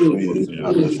am free.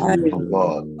 I'm the Son of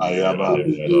God. I am a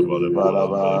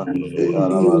Baraba.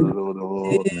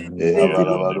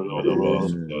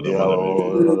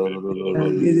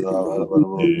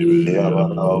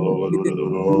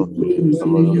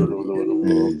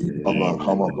 Come on,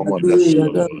 come on, come on. There's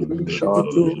no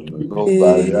limitation, no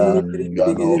barrier. You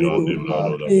are not holding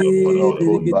back. You will not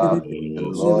hold back. The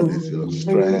Lord is your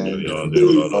strength.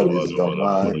 The Lord is your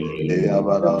mind.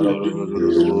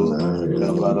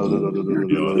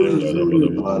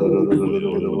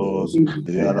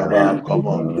 Come on, come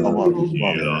on, come on.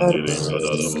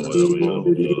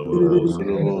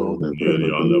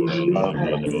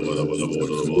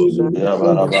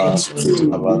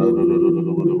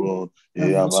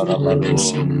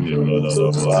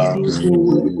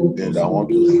 Things that want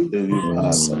to steal you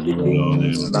back.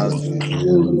 Nothing.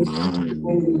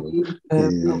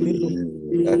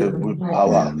 every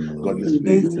power, God is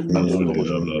speaking.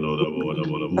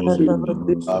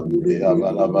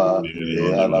 Eyabalaba,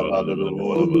 Eyalabandurubu,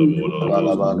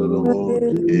 Eyalabandurubu,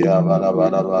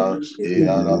 Eyabalabalaba,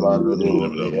 Eyalabandurubu,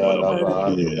 Eyalaba,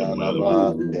 Eyalaba,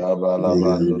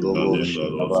 Eyabalabandurubu,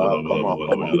 Eyaba. Come on.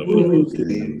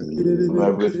 From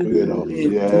every spirit of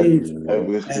fear,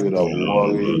 every spirit of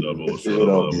worry, a spirit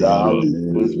of doubt,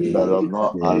 every spirit that does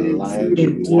not align to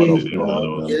the word of God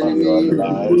on your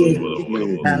life, free.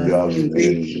 You are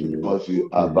free because you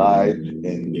abide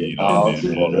in the house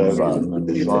forever.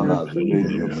 The Son has made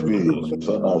you free. The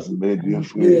Son has made you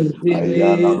free.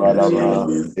 Ayana balaba,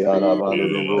 ayana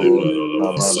bandurubu,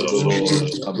 namandurubu,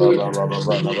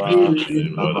 nababababalaba,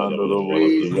 namandurubu,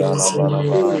 ayana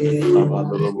balaba,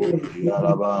 namandurubu,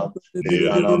 ayana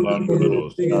ayana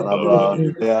manduru, yanaba,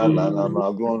 ayana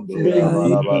namagondo,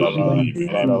 yabalabalaba,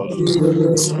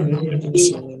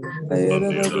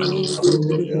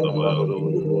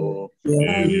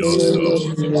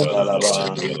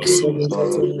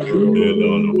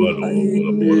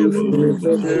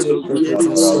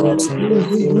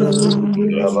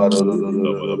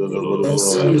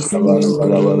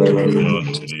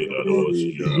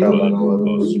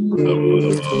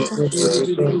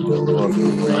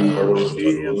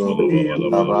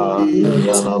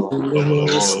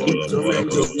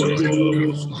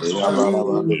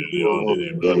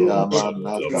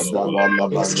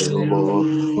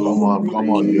 Come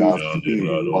on, you are free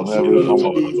from every form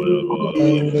of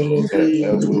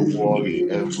every worry,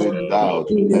 every doubt,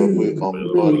 every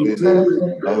ungodliness,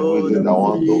 everything that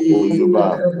wants to hold you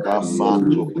back. That man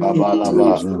to Kabalaba,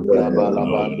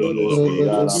 Kabalabandolo,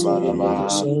 Yalabalaba.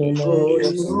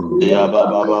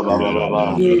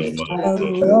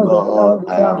 Lord,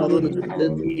 I am free.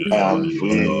 I am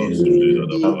free.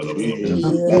 I'm free.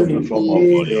 Every form of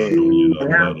pain,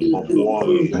 of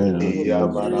worry,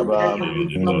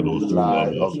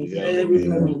 lie of the enemy.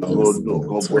 Rodo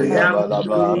Kobo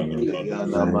Yabalaba,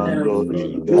 Yanamando,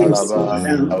 Yalaba,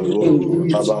 Arodo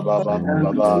Baba,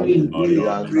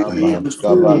 Yanaman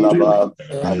Kabalaba,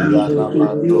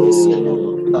 Ayanamando.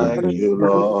 Thank you,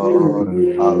 Lord.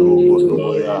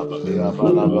 Arugodoboya,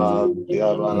 Yabalaba,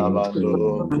 Yabalabando.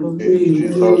 In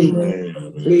Jesus' name.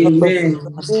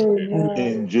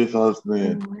 In Jesus'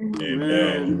 name.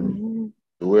 Amen.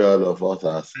 The way all of us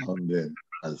are sounding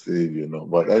and say,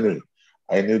 But anyway,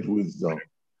 I need wisdom.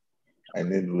 I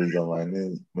need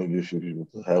maybe a few people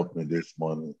to help me this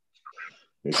morning.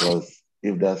 Because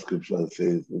if that scripture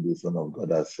says that the Son of God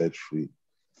has set free,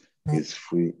 is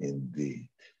free indeed.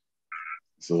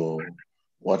 So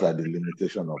what are the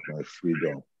limitations of my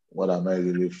freedom? What am I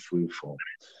really free from?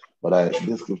 But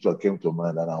this scripture came to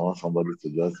mind and I want somebody to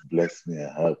just bless me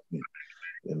and help me.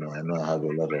 I know I have a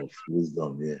lot of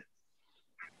wisdom here.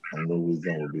 I know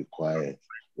wisdom will be quiet.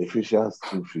 Ephesians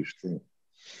 2:15.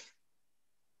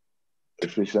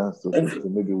 Ephesians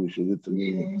 2:15. Maybe we should read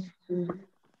together.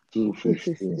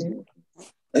 2:15.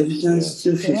 Ephesians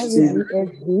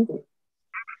 2:15.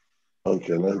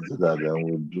 Okay, let's do that. Then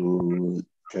we'll do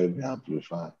KB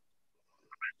Amplify.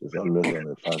 It's always on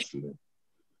the fast lane.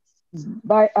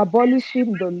 By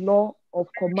abolishing the law of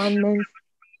commandments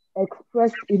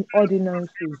expressed in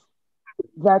ordinances,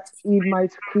 that he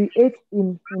might create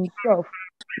in himself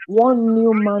one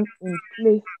new man in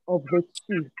place of the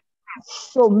two,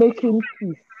 so making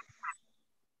peace.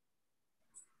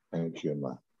 Thank you,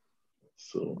 man.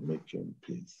 So making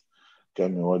peace.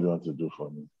 Kemi, what do you want to do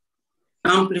for me?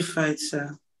 Amplified,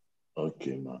 sir.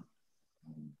 Okay, man.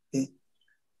 Okay.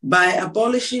 By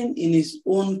abolishing in his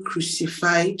own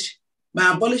crucified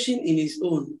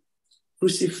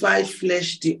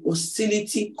flesh the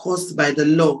hostility caused by the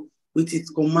law with its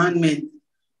commandment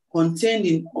contained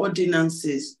in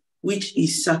ordinances, which he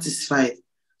satisfied,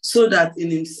 so that in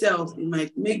himself he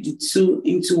might make the two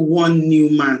into one new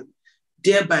man,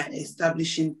 thereby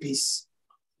establishing peace.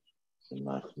 He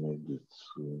might make the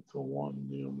two into one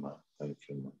new man. Thank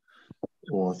you, man.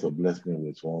 Who wants to bless me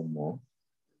with one more?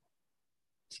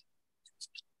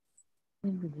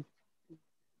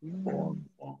 One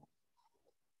more.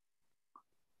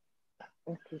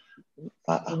 Okay.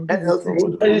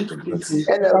 Somebody wants to bless me.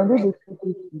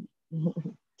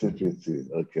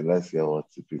 TPT. Okay, let's hear what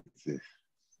TPT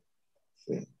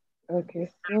say. Okay,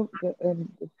 so the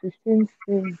 15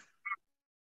 says,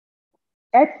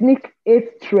 ethnic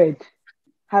hatred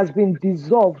has been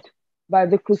dissolved by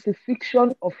the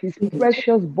crucifixion of his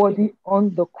precious body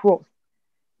on the cross.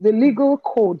 The legal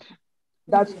code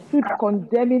that stood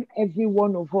condemning every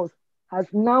one of us has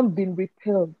now been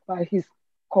repelled by his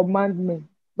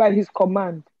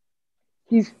command.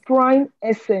 His prime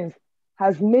essence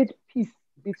has made peace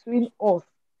between us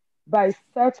by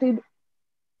starting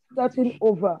starting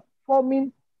over,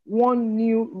 forming one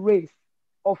new race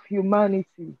of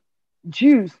humanity,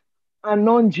 Jews and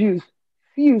non-Jews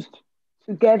fused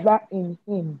together in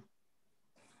him.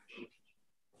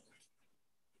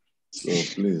 So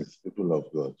please, people of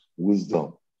God,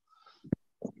 wisdom.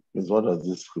 Please, what does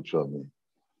this scripture mean?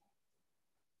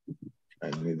 I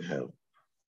need help.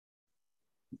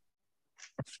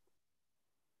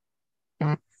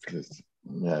 Please,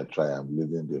 may I try? I'm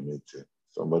leading the meeting.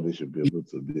 Somebody should be able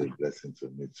to be a blessing to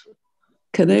me too.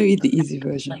 Can I read the easy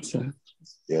version, sir?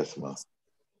 Yes, ma'am.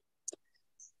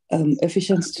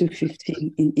 Ephesians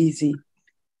 2:15 in easy.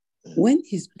 When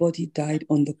his body died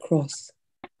on the cross,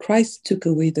 Christ took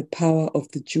away the power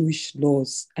of the Jewish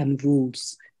laws and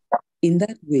rules. In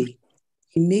that way,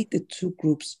 he made the two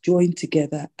groups join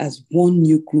together as one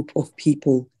new group of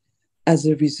people. As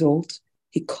a result,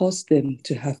 he caused them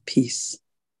to have peace.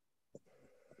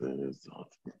 The result,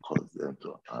 he caused them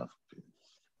to have peace.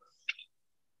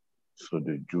 So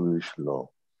the Jewish law.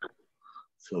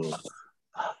 So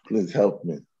please help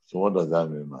me. So what does that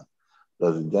mean, man?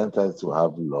 Does the Gentiles to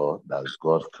have law that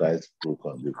God Christ broke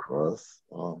on the cross?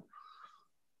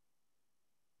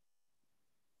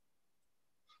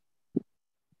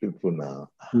 People now.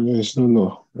 There's no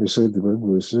law. We said the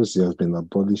Bible says he has been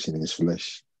abolished in his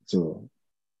flesh. So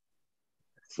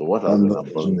what has been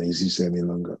abolished? Doesn't exist any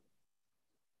longer.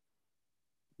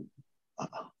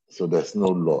 So there's no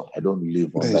law. I don't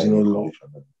live under There's no any law.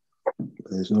 condition.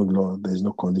 There's no law. There's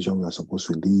no condition we are supposed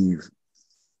to live.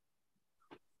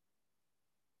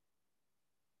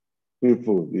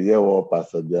 People, you hear what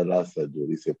Pastor Naira said,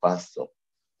 he's a pastor.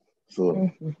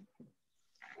 So,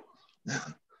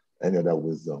 any other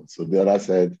wisdom? So Naira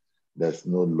said, there's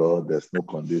no law, there's no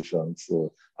condition,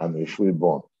 so I'm a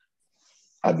freeborn.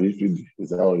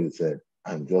 Is that what he said?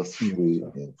 I'm just free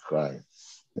in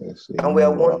Christ. Yes, and we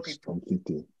are one people.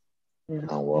 Completely. And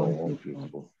we're one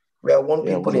people. We are one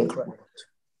people in Christ.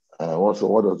 Also,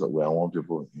 what does we are one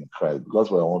people in Christ?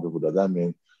 Because we are one people, does that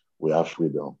mean we have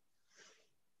freedom?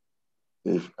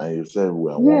 And you said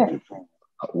we are one people.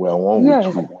 We are one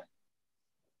with you.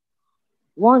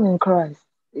 One in Christ.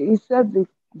 He said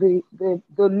the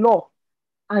law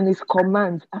and his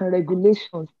commands and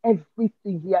regulations,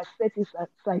 everything he has set his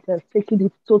aside, has taken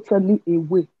it totally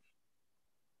away.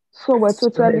 So we're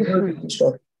totally free.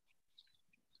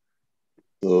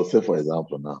 So say for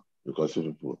example now, because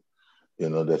people,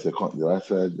 there's a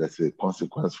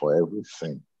consequence for every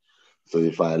sin. So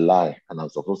if I lie and I'm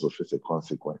supposed to face a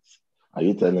consequence, are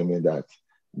you telling me that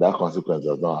consequence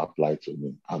does not apply to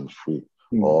me? I'm free.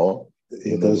 Or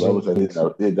the Bible said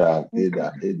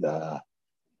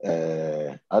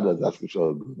how does that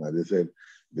scripture go? Now they said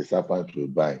the serpent will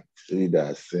bite.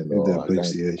 Either sin or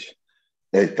breaks the edge.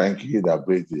 Thank you, that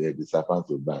breaks the edge, the serpent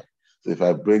will bite. So if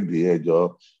I break the edge,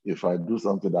 or if I do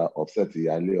something that upsets the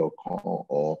alley or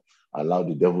allow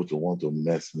the devil to want to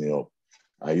mess me up,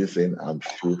 are you saying I'm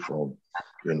free from,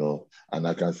 and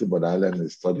I can see Brother Allen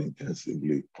is studying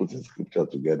intensively, putting scripture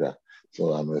together.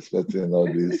 So I'm expecting all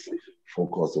this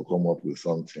focus to come up with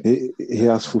something. He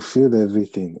has fulfilled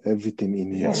everything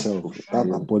in himself. That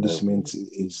abolishment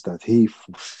is that he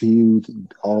fulfilled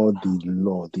all the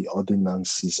law, the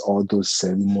ordinances, all those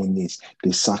ceremonies,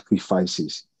 the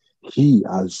sacrifices. He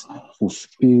has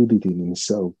fulfilled it in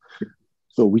himself.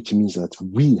 So which means that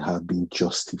we have been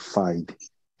justified.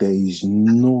 There is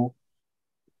no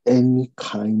any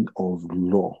kind of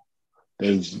law.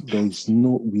 There is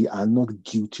no, we are not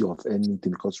guilty of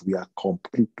anything because we are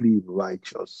completely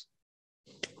righteous.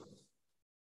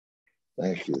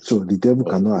 Thank you. So the devil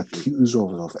cannot accuse us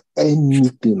of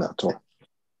anything at all.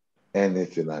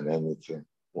 Anything and anything.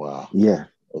 Wow. Yeah.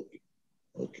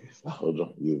 Okay. So hold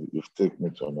on. You've taken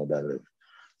me to another level.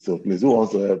 So please, who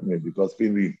wants to help me? Because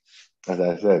maybe, as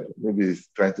I said, maybe he's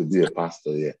trying to be a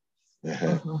pastor here.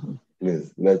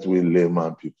 Please, let we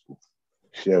layman people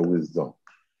share wisdom.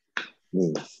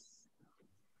 Please.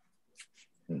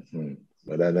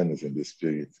 But that is in the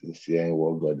spirit. He's sharing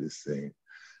what God is saying.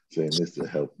 So he needs to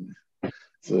help me.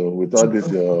 So with all this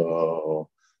your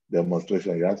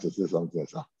demonstration, you have to say something,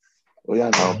 sir. Oh yeah,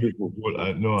 now people.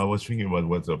 No, I was thinking about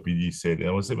what PD said, and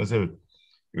I was saying myself,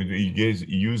 he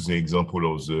used the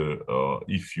example of the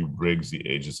if you break the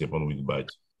edge, the serpent will bite.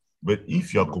 But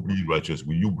if you are completely righteous,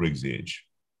 will you break the edge?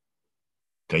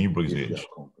 Can you break the edge?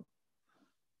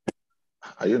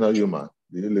 Are you not human?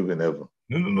 Do you live in heaven?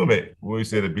 No, but we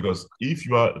say that because if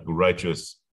you are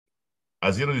righteous,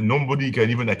 as the end of the day, nobody can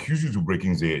even accuse you to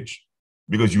breaking the edge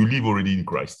because you live already in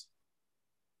Christ.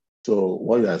 So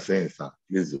what you are saying, sir,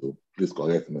 please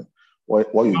correct me.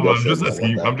 What you no, just I'm said just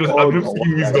asking. I'm just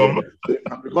seeing wisdom.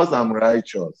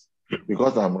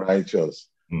 because I'm righteous.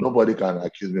 Nobody can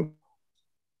accuse me.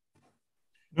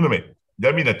 No, man.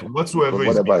 That means that whatsoever is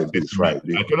Whatever I being do said is to me, right.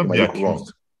 I cannot They be might look wrong.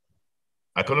 accused.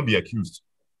 I cannot be accused.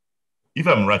 If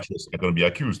I'm righteous, I cannot be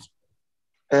accused.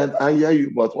 And I hear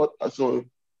you, but what? So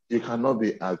you cannot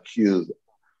be accused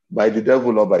by the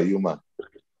devil or by human.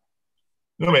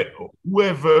 No, man.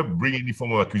 Whoever bring any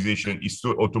form of accusation is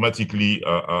so automatically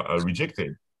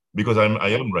rejected because I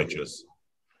am righteous.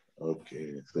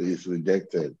 Okay, so it's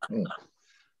rejected.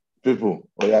 People,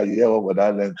 oh yeah, you hear what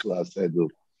I learned to have said, though.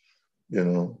 You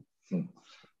know,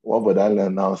 what would I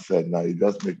learn now said? Now you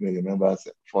just make me remember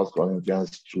 1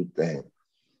 Corinthians 2:10.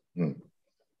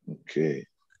 Okay.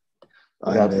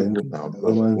 And then People now,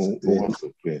 Romans who wants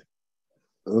to pray?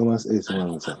 Romans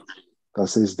 8:1, sir. That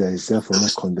says there is therefore no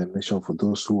condemnation for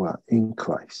those who are in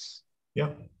Christ.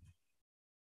 Yeah.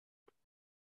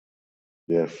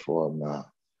 Therefore now,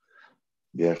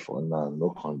 no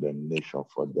condemnation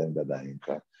for them that are in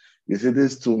Christ. You see,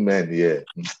 these two men here,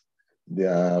 they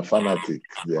are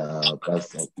fanatics. They are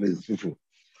pastors. Please, people,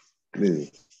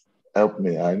 please help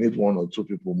me. I need 1 or 2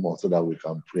 people more so that we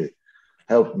can pray.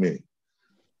 Help me.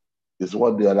 Is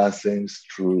what the other saying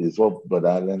true? Is what Brother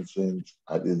Allen saying?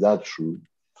 Is that true?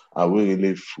 Are we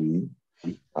really free?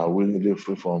 Are we really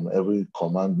free from every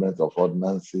commandment of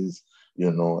ordinances?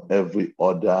 Every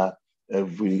order,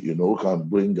 who can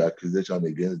bring accusation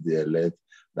against the elect?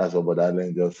 That's what Brother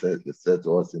Allen just said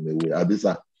to us in a way.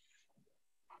 Abisa,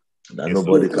 that Yes,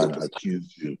 nobody sir. can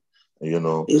accuse you.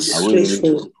 It's Are we really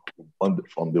straightforward.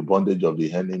 from the bondage of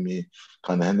the enemy?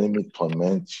 Can the enemy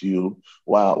torment you?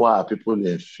 Why are people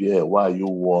in fear? Why are you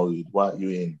worried? Why are you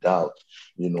in doubt?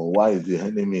 Why is the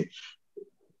enemy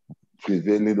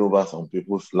prevailing over some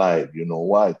people's life?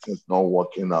 Why things not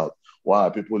working out? Why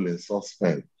are people in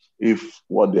suspense? If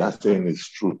what they are saying is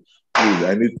true, please,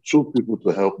 I need 2 people to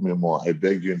help me more. I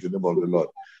beg you in the name of the Lord.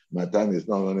 My time is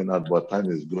not running out, but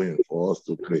time is going for us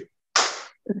to pray.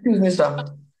 Excuse me, sir.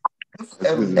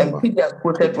 Peter has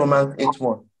quoted Romans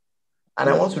 8:1, and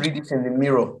I want to read it in the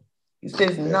mirror. It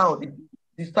says, now the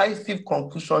decisive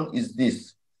conclusion is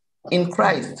this. In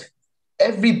Christ,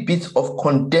 every bit of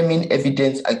condemning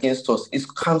evidence against us is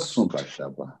cancelled.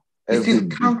 It is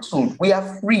cancelled. We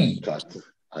are free.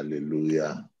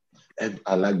 Hallelujah.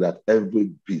 I like that.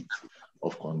 Every bit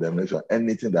of condemnation,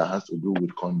 anything that has to do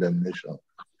with condemnation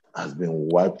has been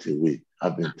wiped away,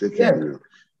 have been taken away.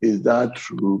 Is that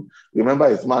true? Remember,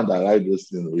 it's man that write those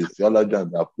things. It's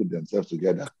theologians that put themselves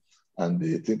together and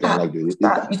they think like they. It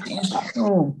is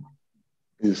true.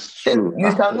 It's true.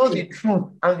 You shall know the truth,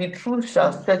 and the truth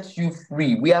shall set you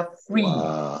free. We are free.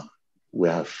 Wow. We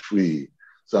are free.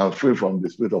 So I'm free from the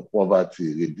spirit of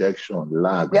poverty, rejection,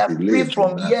 lack, We are delay, free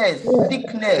from sickness,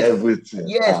 everything.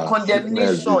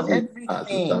 condemnation, Sickness,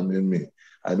 disease, everything.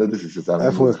 I know this is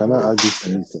Therefore, can I add this to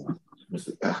you, sir?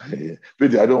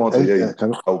 Peter, I don't want to hear you.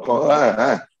 Can, I'll come.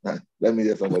 Let me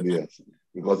hear somebody else.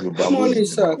 Because you Come on,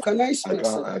 sir. Can I speak,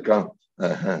 I can't.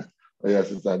 Oh, yes,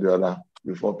 Sister Diola,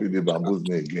 before Peter bamboos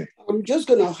me again. I'm just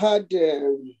going to add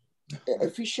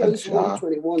Ephesians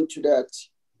 1:21 to that.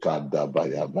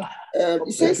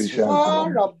 It says,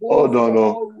 far above.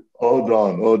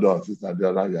 Hold on, Sister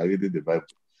Diola, you are reading the Bible.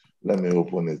 Let me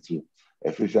open it too.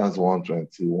 Ephesians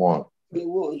 1:21.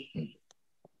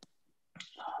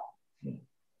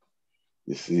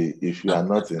 You see, if you are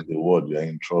not in the word, you are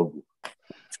in trouble.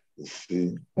 You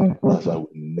see, that's why we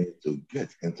need to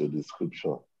get into the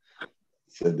scripture.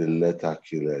 Say the letter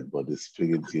killed, but the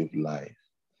spirit gave life.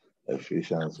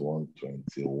 Ephesians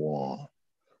 1:21.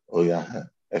 Oh yeah,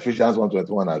 Ephesians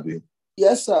 1:21, Abi.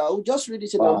 Yes, sir. I'll just read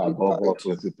it in above all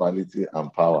principality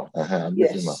and power.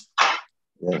 Yes.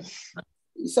 Yes.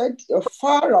 He said,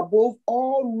 far above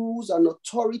all rules and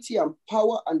authority and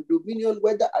power and dominion,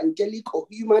 whether angelic or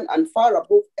human, and far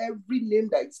above every name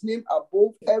that is named,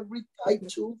 above every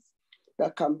title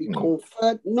that can be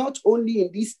conferred, not only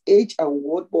in this age and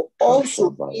world, but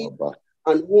also in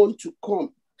and one to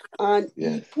come. And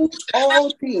he put all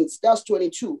things, that's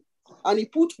 22, and he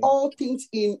put all things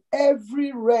in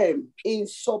every realm in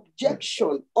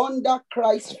subjection under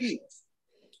Christ's feet,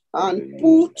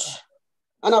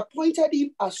 and appointed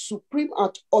him as supreme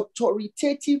and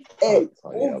authoritative head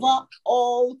over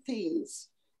all things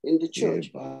in the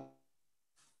church.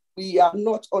 We are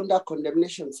not under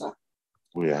condemnation, sir.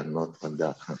 We are not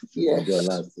under condemnation.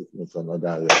 Yes.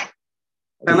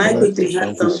 Can I quickly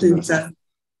add something, sir?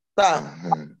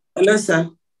 Hello, sir.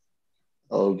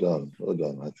 Hold on,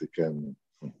 I think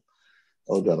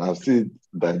hold on. I'm still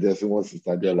digesting what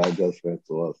Sister Diola just read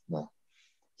to us now.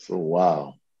 So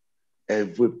wow.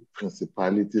 Every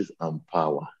principalities and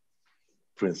power.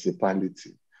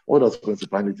 Principality. What does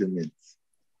principality mean?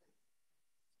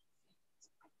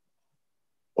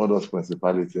 What does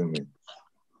principality mean?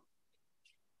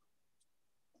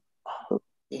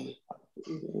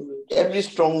 Every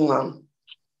strong man.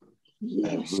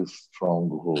 Every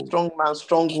stronghold. Strong man,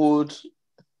 stronghold.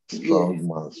 Strong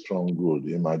man, stronghold,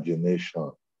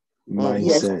 imagination.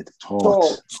 Mindset,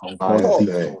 thought,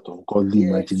 ungodly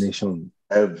imagination.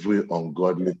 Every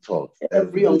ungodly thought.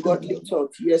 Every ungodly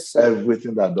thought, yes, sir.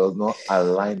 Everything that does not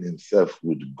align himself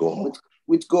with God.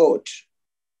 With God.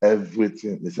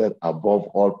 Everything, he said, above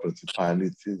all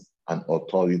principalities and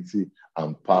authority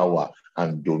and power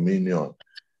and dominion.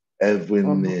 Every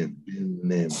name being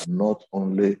named, not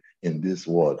only in this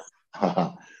world,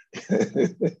 but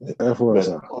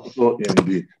also in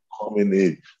the coming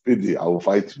age. PD, I will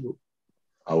fight you.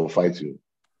 I will fight you.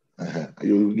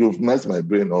 You've messed my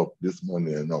brain up this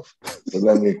morning enough. So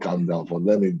let me calm down.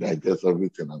 Let me digest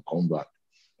everything and come back.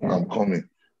 I'm coming.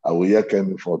 I will hear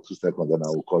Kemi for 2 seconds, then I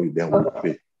will call you. Then we'll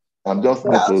pray. I'm just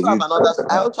need to read.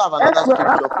 I also have another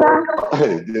scripture for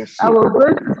I will go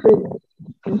to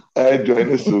say.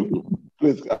 Join us.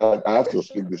 Please, I have to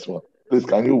speak this one. Please,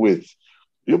 can you wait?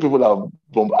 You people have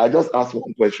I just asked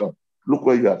one question. Look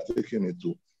where you have taken me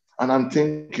to. And I'm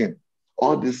thinking,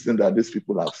 all these things that these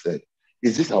people have said,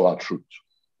 is this our truth?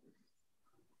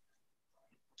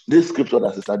 This scripture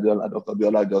that Sister Dr.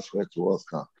 Biola just read to us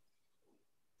now,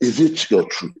 is it your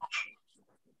truth?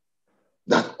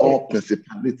 That all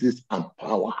principalities and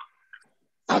power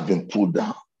have been pulled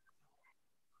down.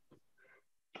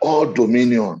 All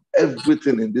dominion,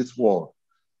 everything in this world,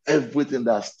 everything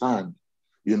that stands,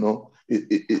 you know,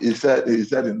 he said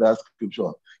in that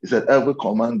scripture, he said every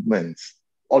commandment,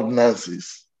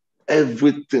 ordinances,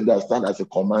 everything that stands as a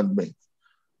commandment,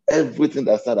 everything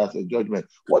that stands as a judgment.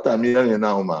 What I'm hearing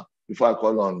now, ma, before I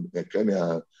call on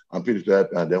Kenya and Peter to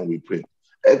help, and then we pray.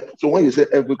 So when you say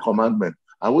every commandment,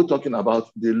 are we talking about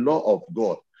the law of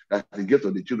God that he gave to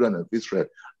the children of Israel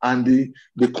and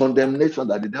the condemnation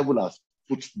that the devil has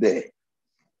put there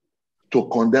to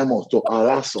condemn us, to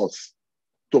harass us,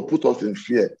 to put us in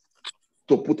fear,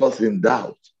 to put us in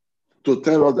doubt, to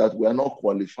tell us that we are not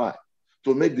qualified,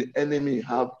 to make the enemy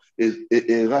have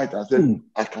a right and say,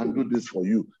 I can do this for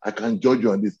you, I can judge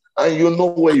you on this. And you know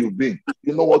where you've been,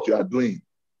 you know what you are doing,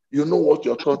 you know what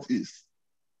your thought is,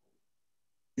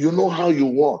 you know how you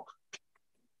walk.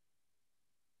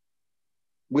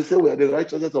 We say we are the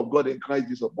righteousness of God in Christ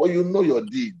Jesus, but you know your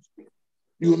deeds.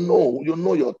 You know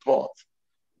your thoughts.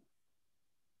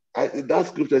 That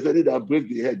scripture said that break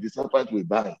the head, the serpent will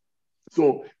bite.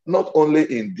 So not only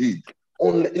in deed,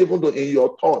 even though in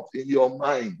your thoughts, in your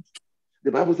mind,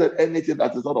 the Bible said anything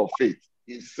that is not of faith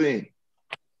is sin.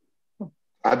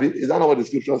 Is that not what the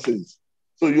scripture says?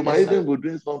 So you might even be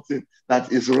doing something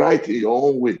that is right in your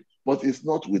own way, but it's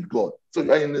not with God. So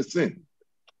you are in a sin.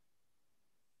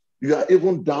 You are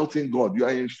even doubting God. You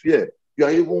are in fear. You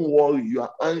are even worried. You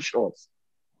are anxious.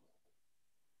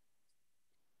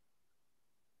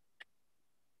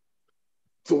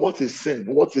 So what is sin?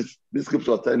 What is this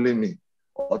scripture telling me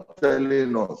or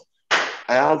telling us?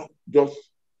 I have just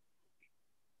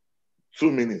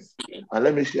 2 minutes. And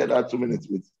let me share that 2 minutes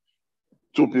with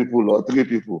 2 people or 3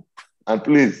 people. And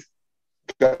please,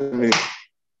 tell me,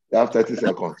 you have 30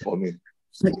 seconds for me.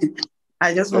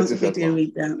 I just want to quickly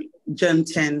read John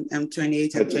 10,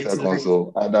 28 and 29. Seconds,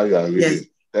 so either you are reading.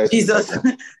 Yes.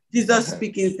 Jesus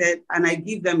speaking said, and I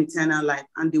give them eternal life,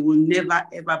 and they will never,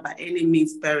 ever by any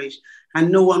means perish,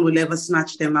 and no one will ever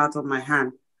snatch them out of my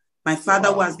hand. My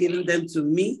Father who has given them to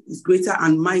me is greater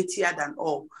and mightier than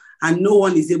all, and no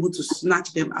one is able to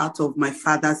snatch them out of my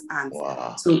Father's hands.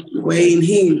 Wow. So we're in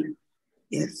him.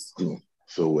 Yes.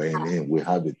 So we're in him. We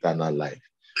have eternal life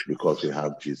because we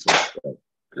have Jesus Christ.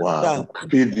 Wow.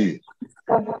 PD.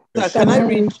 Can I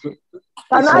read?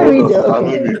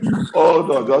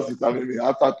 Hold on, just Tamimi.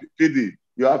 After PD,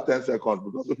 you have 10 seconds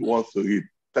because if you want to read.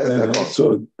 10 seconds.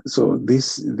 So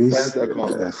this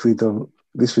freedom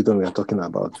we are talking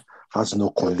about has no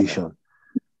condition.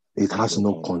 It has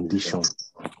no condition.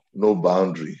 No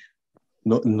boundary.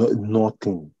 No,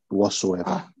 nothing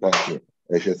whatsoever. Thank you.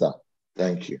 Esheta.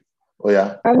 Thank you. Oh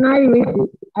yeah. Can I read it?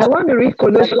 I want to read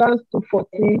Colossians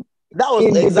 2:14. That was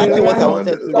exactly what I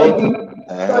wanted to read.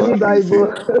 Study Bible.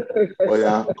 Oh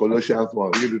yeah, Colossians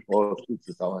 1. Read it for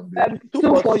 2:14.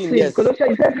 Yes. Colossians,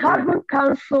 it says, having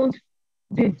cancelled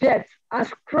the debt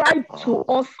ascribed to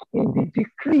us in the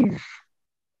decrees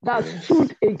that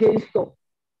stood against us.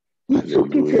 He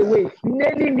took it away,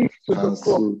 nailing it to the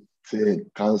cross.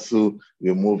 Cancel,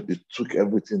 remove, it took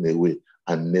everything away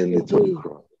and nailed it to the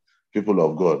cross. People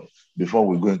of God, before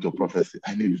we go into prophecy,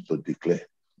 I need you to declare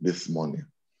this morning.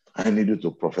 I need you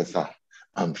to prophesy.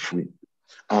 I'm free.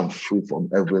 I'm free from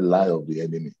every lie of the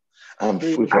enemy. I'm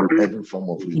free from every form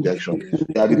of rejection.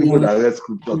 There are the people that read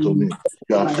scripture to me.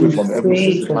 You are free from every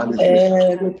principality,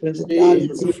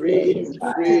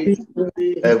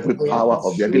 every power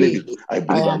of the enemy. I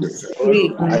believe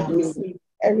I'm free.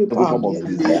 Every form of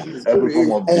disease, every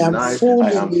form of denial,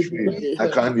 I am free. I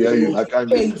can't hear you. I can't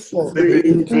hear you.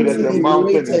 Maybe there's a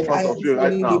mountain in front of you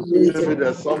right now. Maybe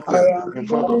there's something in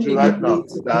front of you right now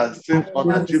that seems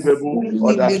unachievable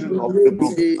or that seems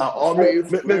unable.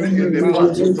 Maybe in the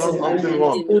past you've done something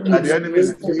wrong and the enemy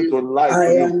is using to lie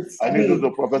to you. I need you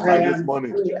to prophesy this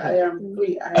morning. I am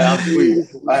free. I am free.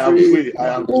 I am free. I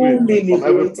am free from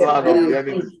every plan of the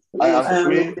enemy. I am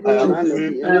free. I am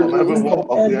free from every work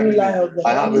of the enemy.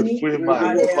 I have a free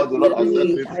mind because the Lord has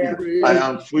set me free. I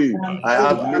am free. I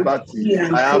have liberty.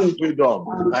 I have freedom.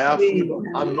 I have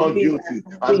freedom. I'm not guilty.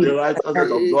 I'm the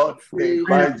righteousness of God in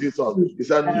Christ Jesus. He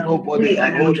said nobody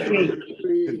can hold anything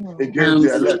against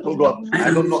the elect. Oh God,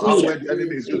 I don't know how many the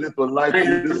enemy is using to lie to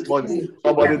you this morning.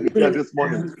 Somebody declare this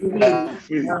morning, I am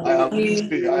free. I am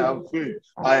free. I am free.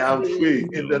 I am free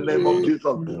in the name of Jesus.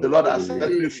 The Lord has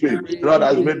set me free. The Lord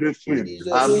has made me free.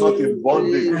 I am not in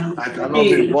bondage. I cannot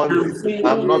be in bondage.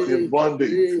 I am not in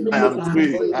bondage. I am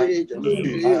free. I am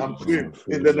free. I am free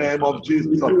in the name of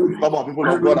Jesus. Come on, people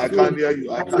of God, I can't hear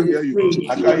you. I can't hear you.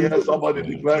 I can't hear somebody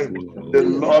declaring, the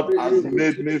Lord has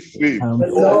made me free.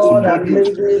 Oh, who told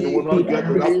you you will not get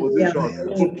to that position?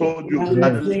 Who told you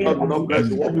that the Lord will not bless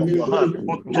the work of your hand?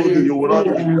 Who told you you will not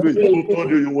increase? Who told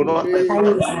you you will not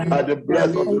expand? By the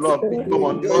blessing of the Lord, come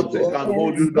on, nothing can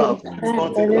hold you down.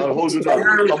 Nothing can hold you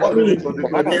down. Somebody needs to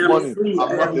declare this morning,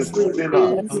 I'm not a sinner.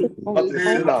 I'm not a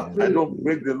sinner. I don't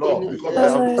break the law because I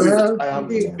am free. I am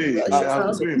free. I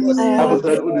am free. The Bible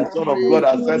said, who the Son of God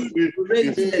has set free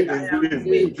is free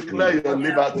indeed. Declare your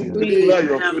liberty. Declare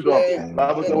your freedom. The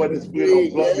Bible said, where the Spirit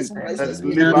of God is, there's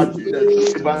liberty.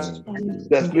 There's liberty.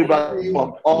 There's liberty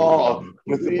from all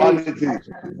principalities,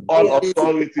 all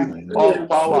authorities, all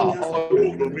power, all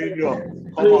dominion.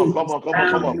 Come on, come on, come on,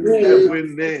 come on. Every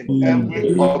name,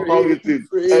 every authority,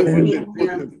 everything put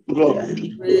in God.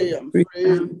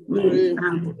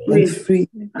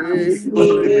 No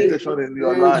limitation in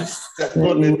your life. There's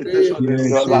no limitation in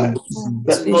your life.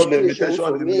 There's no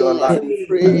limitation in your life.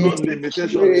 There's no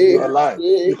limitation in your life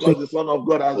because the Son of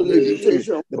God has made you free.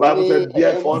 The Bible said,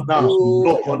 therefore now,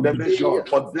 no condemnation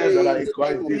for them that are in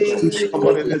Christ Jesus.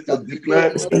 Somebody needs to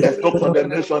declare, there's no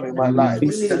condemnation in my life.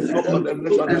 There's no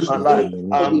condemnation in my life.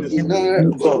 I am the Son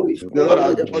of God. The Lord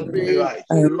has judged me right.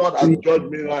 The Lord has judged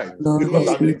me right because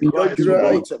I'm in Christ, oh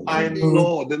God. I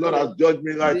know the Lord has judged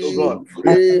me right, oh God. He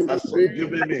has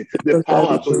given me the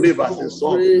power to live as a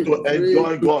son, to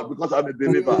enjoy God because I'm a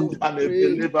believer. I'm a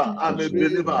believer. I'm a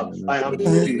believer. I am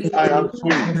free. I am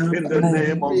free in the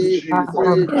name of Jesus.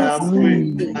 I am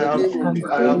free. I am free.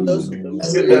 I am free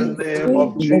in the name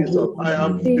of Jesus. I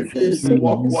am free. I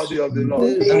walk worthy of the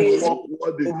Lord. I walk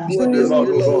worthy of the Lord,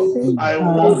 oh God. I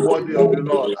walk worthy of the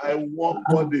Lord. I walk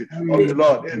worthy of the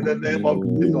Lord in the name of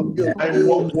Jesus. I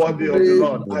walk worthy of the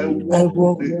Lord. I walk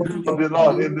worthy of the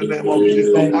Lord in the name of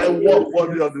Jesus. I walk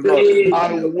worthy of the Lord.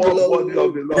 I walk worthy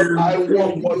of the Lord. I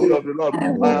walk worthy of the Lord.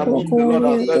 I am whom the Lord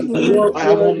has set free.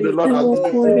 I am whom the Lord has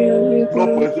made free.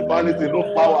 No principality, no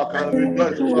power can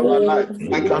rejoice over my life.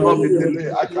 I cannot be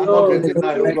delayed. I cannot be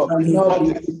denied, oh God. What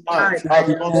is mine has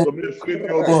come to me free,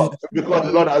 oh God, because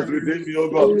the Lord has redeemed me, oh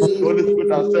God. The Holy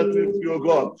Spirit has set me free, oh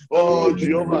God. Oh,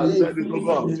 Jehovah has said it, oh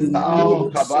God.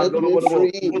 Oh, Kabandoro,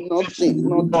 who teach me,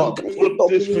 God, who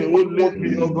teach me, who lead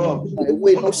me, oh God.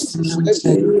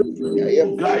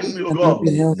 Guide me, oh God.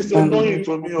 It's annoying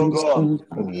to me, oh God.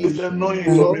 It's annoying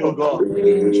to me, oh God.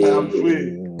 I am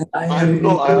free. I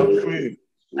know I am free.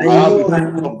 I have the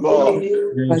freedom of God.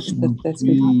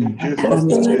 In Jesus'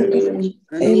 name.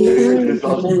 In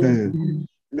Jesus' name.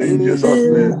 In Jesus'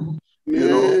 name. You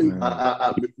know,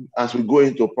 as we go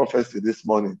into prophecy this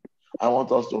morning, I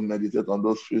want us to meditate on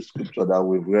those few scriptures that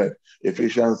we've read.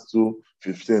 Ephesians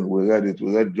 2:15, we read it.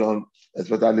 We read John,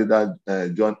 especially that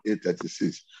John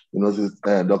 8:36. You know,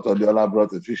 Dr. Diola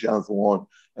brought Ephesians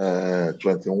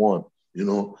 1:21. You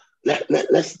know,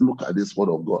 let's look at this word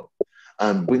of God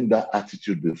and bring that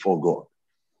attitude before God.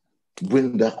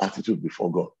 Bring that attitude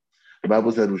before God. The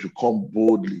Bible said we should come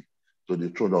boldly to the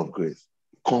throne of grace.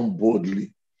 Come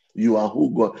boldly. You are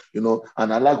who God, you know,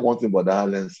 and I like one thing Brother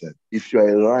Allen said. If you're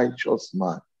a righteous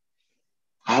man,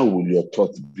 how will your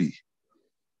thoughts be?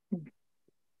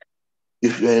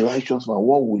 If you're a righteous man,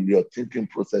 what will your thinking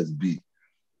process be?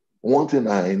 One thing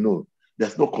I know,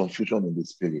 there's no confusion in the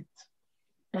spirit.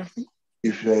 Mm-hmm.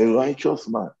 If you're a righteous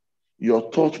man,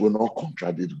 your thoughts will not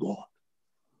contradict God.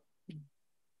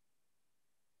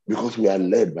 because we are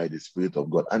led by the Spirit of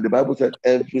God. And the Bible said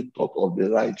every thought of the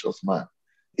righteous man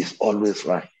is always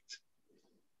right.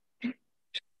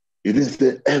 It didn't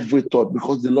say every thought,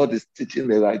 because the Lord is teaching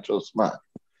a righteous man.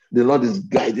 The Lord is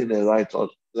guiding a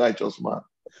righteous man.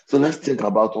 So let's think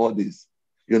about all this.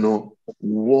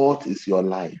 What is your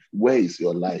life? Where is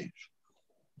your life?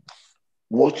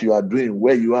 What you are doing,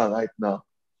 where you are right now.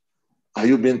 Are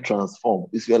you being transformed?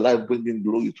 Is your life bringing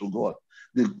glory to God?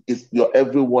 Is your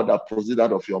every word that proceeds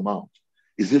out of your mouth,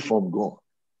 is it from God?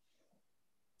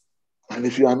 And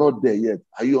if you are not there yet,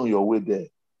 are you on your way there?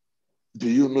 Do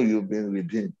you know you've been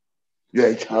redeemed? You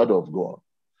are a child of God.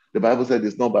 The Bible said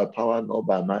it's not by power, nor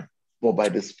by might, but by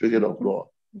the Spirit of God.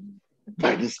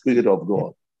 By the Spirit of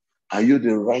God. Are you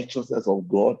the righteousness of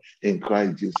God in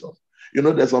Christ Jesus?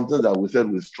 There's something that we said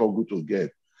we struggle to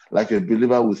get. Like a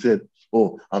believer, we said,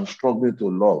 oh, I'm struggling to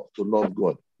love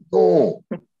God. No,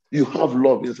 you have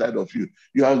love inside of you.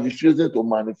 You are refusing to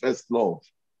manifest love.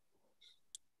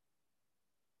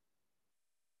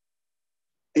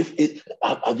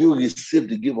 Have you received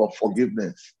the gift of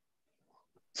forgiveness?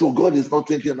 So God is not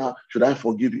thinking, should I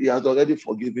forgive you? He has already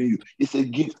forgiven you. It's a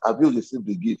gift. Have you received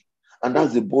the gift? And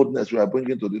that's the boldness we are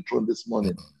bringing to the throne this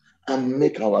morning. And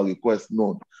make our request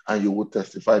known, and you will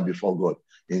testify before God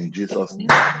in Jesus' name.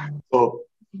 So,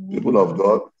 people of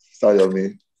God,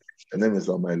 Sayomi, the name is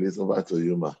on my list. Over to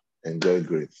you, ma. Enjoy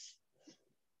grace.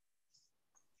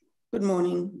 Good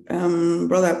morning,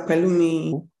 Brother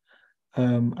Pelumi.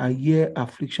 I hear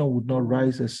affliction would not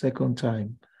rise a second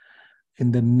time.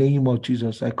 In the name of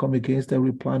Jesus, I come against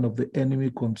every plan of the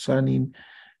enemy concerning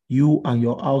you and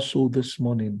your household this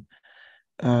morning.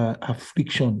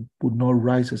 Affliction would not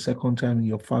rise a second time in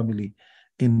your family.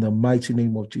 In the mighty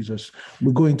name of Jesus.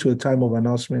 We go into a time of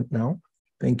announcement now.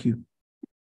 Thank you.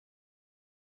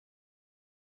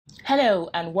 Hello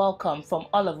and welcome from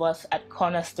all of us at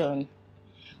Kornerstone.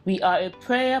 We are a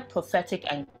prayer, prophetic,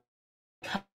 and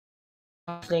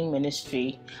counseling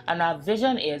ministry, and our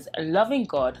vision is loving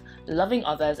God, loving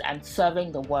others, and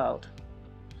serving the world.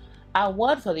 Our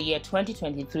word for the year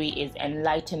 2023 is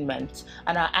enlightenment,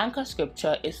 and our anchor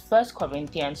scripture is 1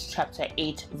 Corinthians chapter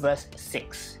 8, verse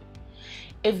 6.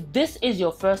 If this is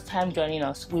your first time joining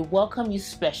us, we welcome you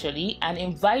specially and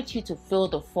invite you to fill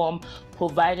the form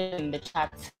provided in the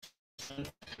chat section,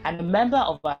 and a member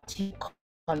of our team will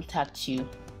contact you.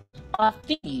 Our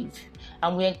theme,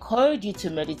 and we encourage you to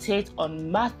meditate on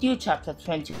Matthew chapter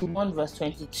 21, verse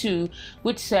 22,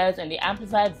 which says in the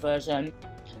Amplified Version,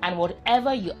 and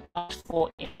whatever you ask for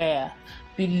in prayer,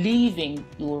 believing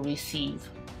you will receive.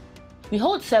 We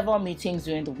hold several meetings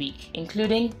during the week,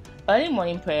 including early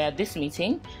morning prayer, this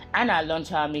meeting, and our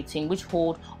lunch hour meeting, which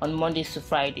hold on Mondays to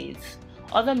Fridays.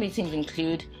 Other meetings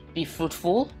include Be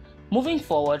Fruitful, Moving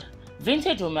Forward,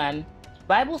 Vintage Woman,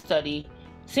 Bible Study,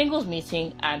 Singles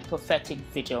Meeting, and Prophetic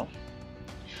Vigil.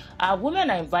 Our women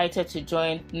are invited to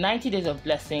join 90 Days of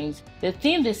Blessings. The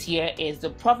theme this year is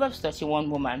the Proverbs 31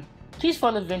 Woman. Please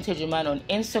follow Vintage Woman on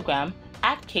Instagram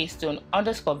at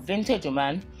Keystone_Vintage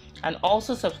Woman, and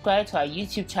also subscribe to our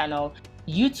YouTube channel,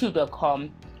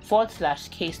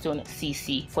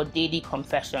 youtube.com/KeystoneCC for daily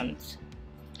confessions.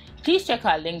 Please check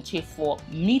our link tree for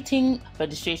meeting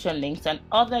registration links and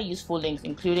other useful links,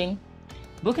 including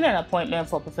booking an appointment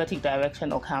for prophetic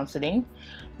direction or counseling,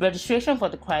 registration for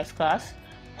the Christ class,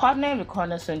 partnering with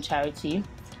Kornerstone Charity,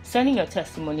 sending your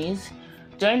testimonies,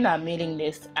 joining our mailing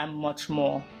list, and much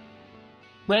more.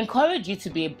 We encourage you to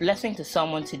be a blessing to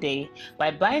someone today by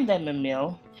buying them a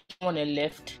meal, on a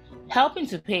lift, helping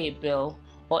to pay a bill,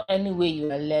 or any way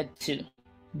you are led to.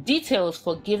 Details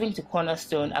for giving to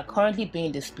Cornerstone are currently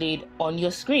being displayed on your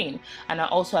screen and are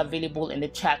also available in the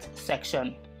chat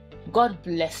section. God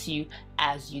bless you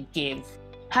as you give.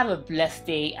 Have a blessed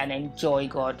day and enjoy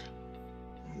God.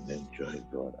 Enjoy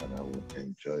God, and I will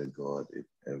enjoy God in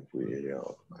every area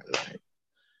of my life.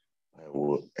 I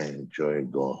will enjoy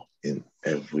God in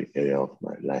every area of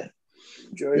my life.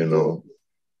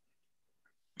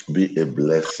 Be a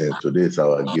blessing. Today is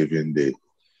our giving day.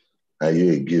 Are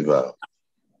you a giver?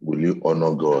 Will you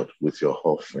honor God with your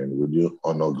offering? Will you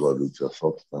honor God with your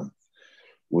substance?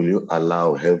 Will you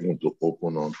allow heaven to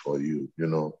open on for you?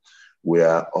 We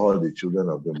are all the children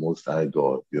of the Most High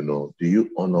God. Do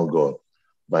you honor God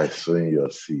by sowing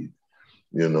your seed?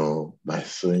 By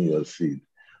sowing your seed.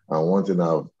 And one thing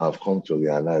I've come to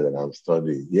realize that I'm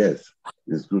studying, yes,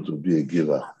 it's good to be a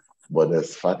giver, but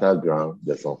there's fertile ground,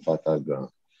 there's unfertile ground.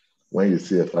 When you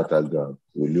see a fertile ground,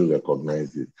 will you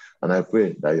recognize it? And I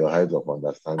pray that your eyes of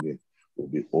understanding will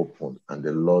be open and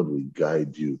the Lord will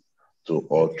guide you to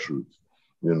all truth.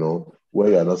 Where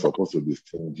you are not supposed to be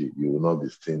stingy, you will not be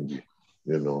stingy.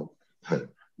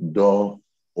 Door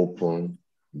open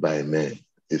by men.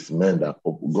 It's men that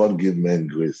God give men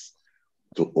grace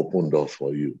to open doors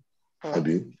for you.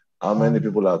 How many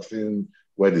people have seen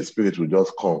where the Spirit will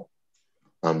just come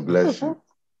and bless you?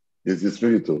 It's the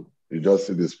Spirit. You just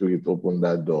see the Spirit open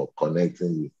that door,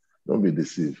 connecting you. Don't be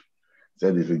deceived. He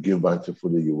said, if you give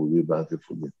bountifully, you will give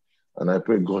bountifully. And I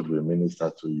pray God will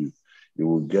minister to you. You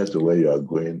will get to where you are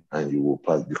going and you will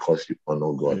pass because you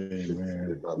honor God.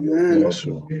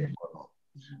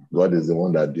 God is the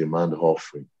one that demands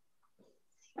offering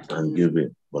and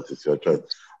giving, but it's your choice.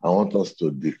 I want us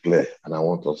to declare and I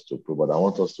want us to pray, but I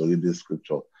want us to read this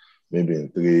scripture maybe in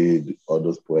 3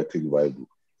 others poetic Bible.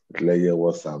 Declare here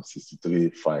what Psalm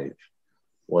 63:5.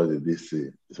 What did this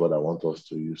say? It's what I want us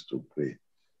to use to pray.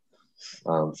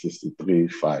 Psalm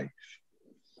 63:5.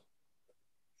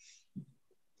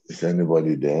 Is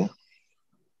anybody there?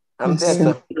 I'm there,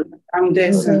 sir. I'm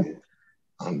there, sir.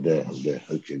 I'm there.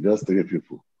 Okay, just 3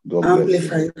 people. God bless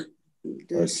you.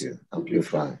 Okay,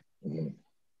 amplify.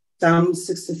 Psalm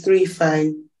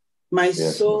 63:5. My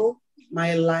soul,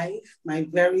 my life, my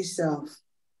very self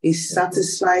is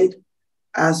satisfied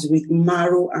as with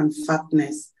marrow and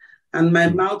fatness, and my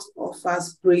mouth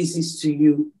offers praises to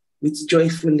you with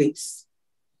joyful lips.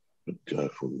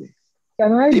 Joyfully.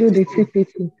 Can I do the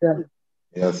TPT, sir?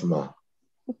 Yes, ma'am.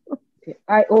 Okay.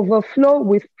 I overflow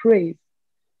with praise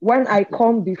when I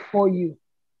come before you,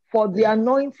 for the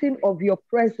anointing of your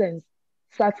presence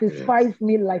satisfies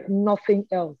me like nothing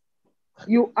else.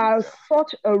 You are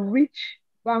such a rich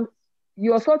banquet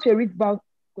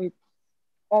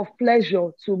of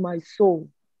pleasure to my soul.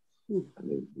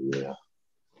 Hallelujah.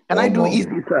 Can I do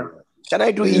easy, sir? Can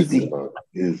I do easy?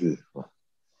 Easy.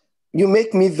 You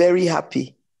make me very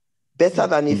happy, better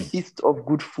than a feast of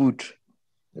good food.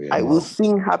 I will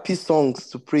sing happy songs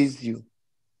to praise you.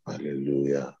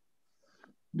 Hallelujah.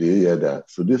 Do you hear that?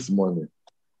 So this morning,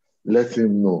 let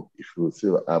him know if you will say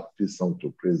a happy song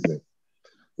to praise him.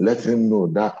 Let him know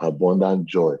that abundant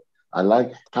joy.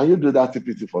 Can you do that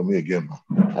TPT for me again,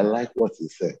 man? I like what he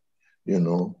said.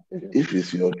 If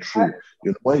it's your truth,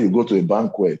 when you go to a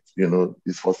banquet,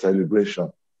 it's for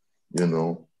celebration,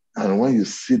 and when you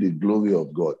see the glory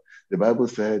of God, the Bible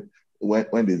said when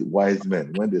the wise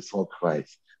men, when they saw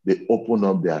Christ, they opened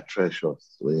up their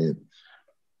treasures to him.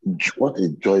 What a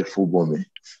joyful moment.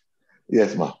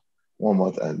 Yes, ma'am. One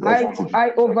more time.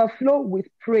 I overflow with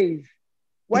praise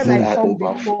when I come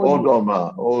before you.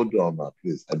 Hold on, ma,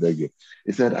 please. I beg you.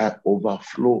 He said, I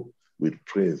overflow with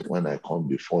praise when I come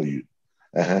before you.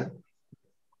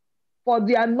 For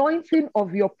the anointing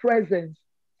of your presence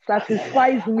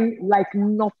satisfies me like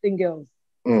nothing else.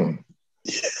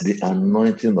 The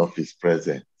anointing of his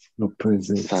presence.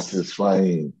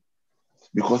 Satisfying.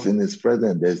 Because in his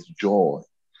presence, there's joy.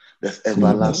 There's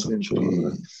everlasting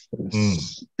peace.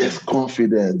 There's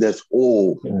confidence. There's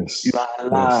hope. You are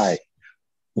alive.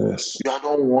 You are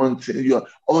not wanting.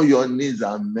 All your needs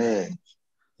are met.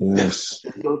 There's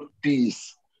just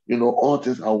peace. All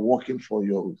things are working for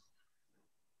you.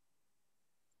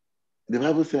 The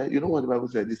Bible said, you know what the Bible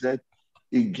said? It said,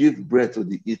 he gives bread to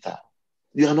the eater.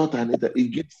 You are not an eater. He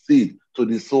gives seed to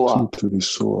the sower.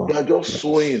 You are just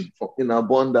sowing in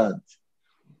abundance.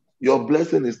 Your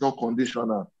blessing is not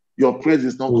conditional. Your praise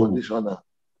is not conditional.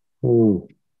 You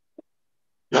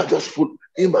are just full.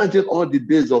 Imagine all the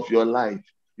days of your life,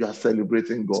 you are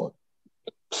celebrating God.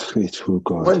 Faithful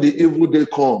God. When the evil day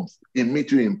comes, he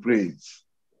meets you in praise.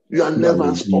 You are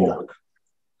never stuck.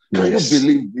 Can you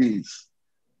believe this?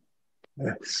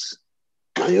 Yes.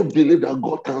 Can you believe that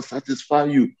God can satisfy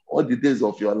you all the days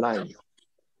of your life?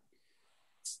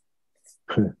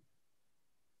 Can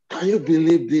you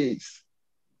believe this?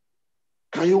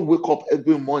 Can you wake up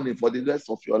every morning for the rest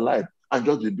of your life and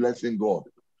just be blessing God?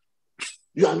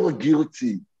 You are not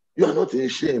guilty. You are not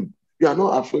ashamed. You are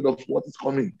not afraid of what is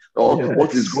coming or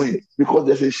what is going, because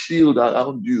there's a shield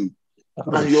around you.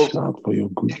 And he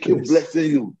keeps blessing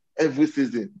you every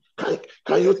season.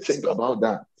 Can you think about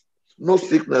that? No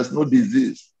sickness, no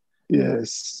disease.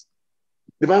 Yes.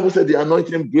 The Bible said the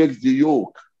anointing breaks the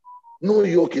yoke. No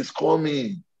yoke is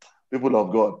coming. People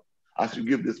of God, as you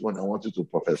give this one, I want you to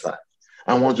prophesy.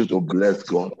 I want you to bless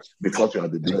God because you are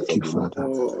the blessed of the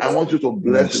Lord. I want you to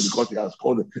bless him because he has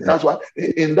called you. That's why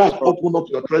in that, open up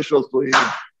your treasures to him.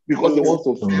 Because he wants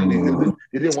to fill it.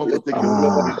 He didn't want to take it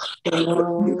from you.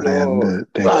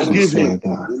 Give him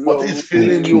what is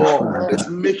filling you up. It's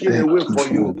making a way for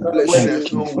you where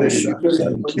there's no way.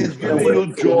 He's giving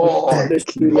you joy.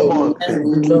 Come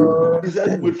on. He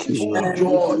said with full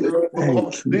joy.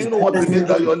 Do you know what it means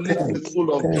that your lips is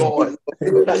full of joy?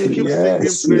 That you keep singing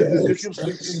praises, you keep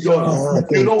singing joy.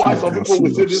 You know why some people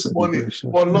will say this morning,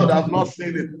 but Lord, I've not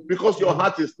seen it. Because your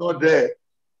heart is not there.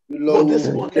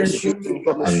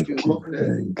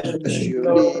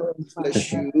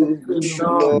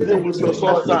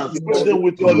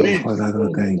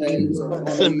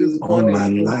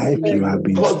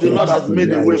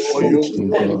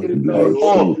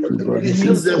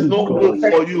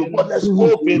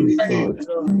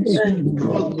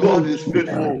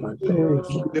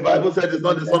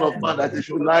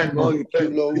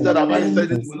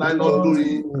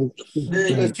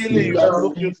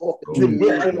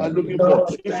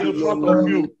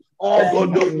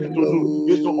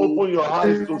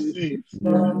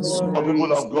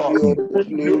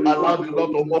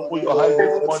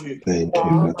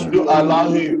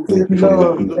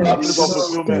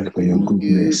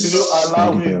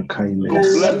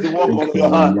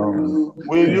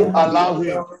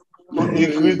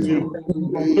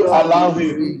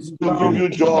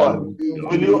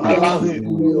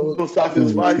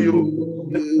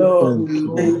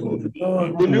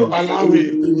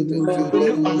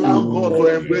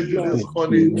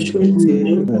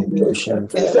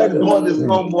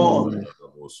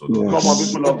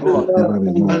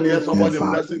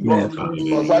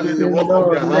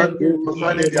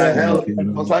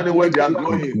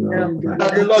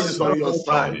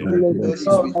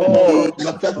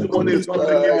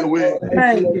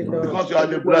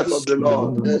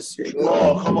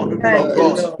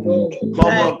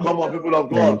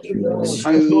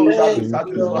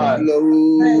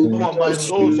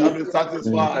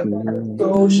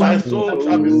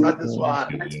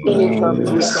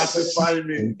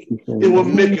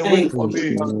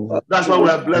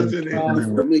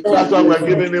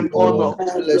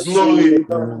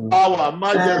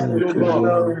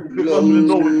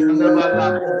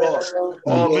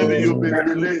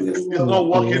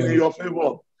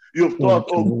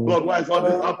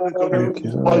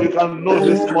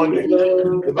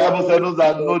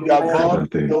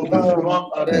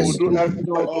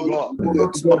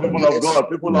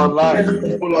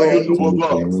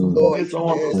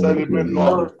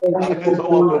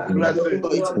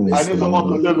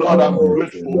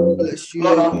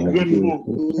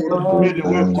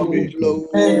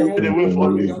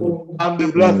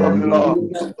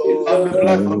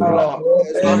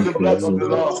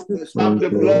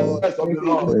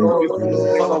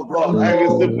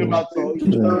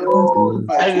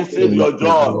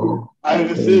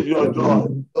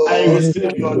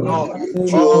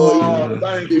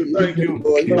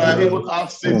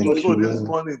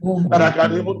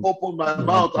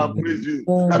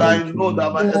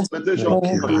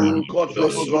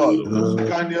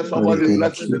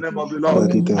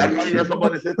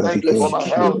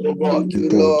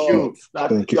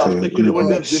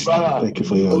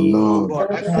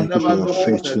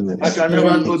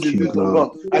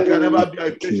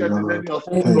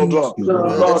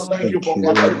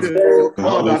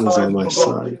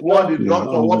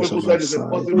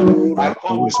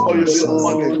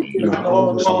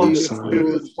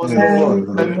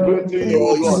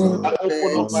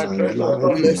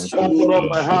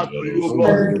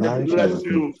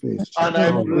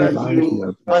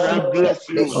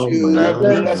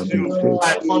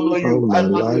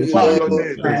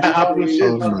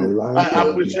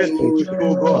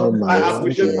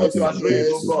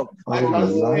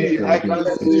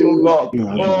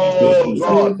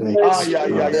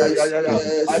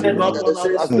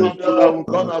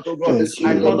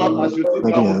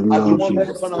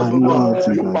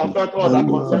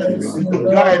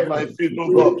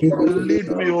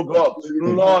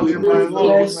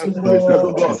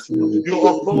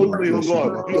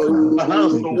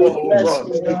 God.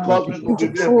 You cause me to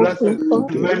be a blessing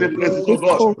in many places, oh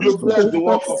God. You bless the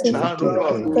work of my hand, oh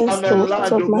God. I'm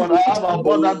enlarged, oh God. I have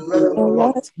abundant blessing, oh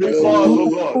God. Because, oh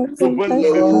God, you bring me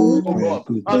this room, oh God.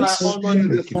 And I honor you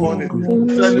this morning.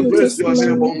 Celebrate your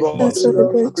name, oh God.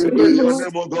 Celebrate your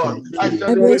name, oh God. I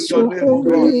celebrate your name, oh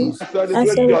God. I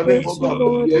celebrate your name, oh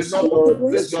God. I did not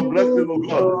place your blessing, oh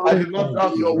God. I did not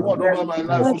doubt your word over my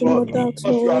life, oh God.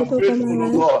 Because you are faithful, oh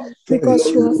God.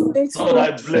 Lord,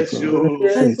 I bless you.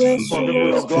 For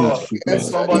people of God.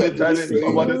 Somebody tell him,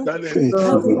 somebody tell him,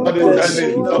 somebody tell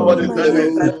him, somebody tell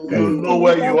him. You know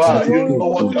where you are. You know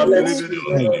what you are believing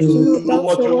in. You know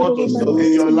what you want to see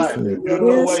in your life. You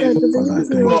know where you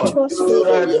God. You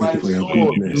said, my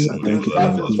soul is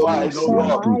satisfied, oh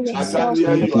God. I can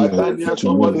hear you. I can hear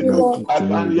somebody. I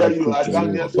can hear you. I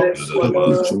can hear somebody.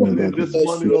 This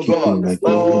morning, oh God.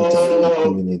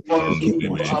 Oh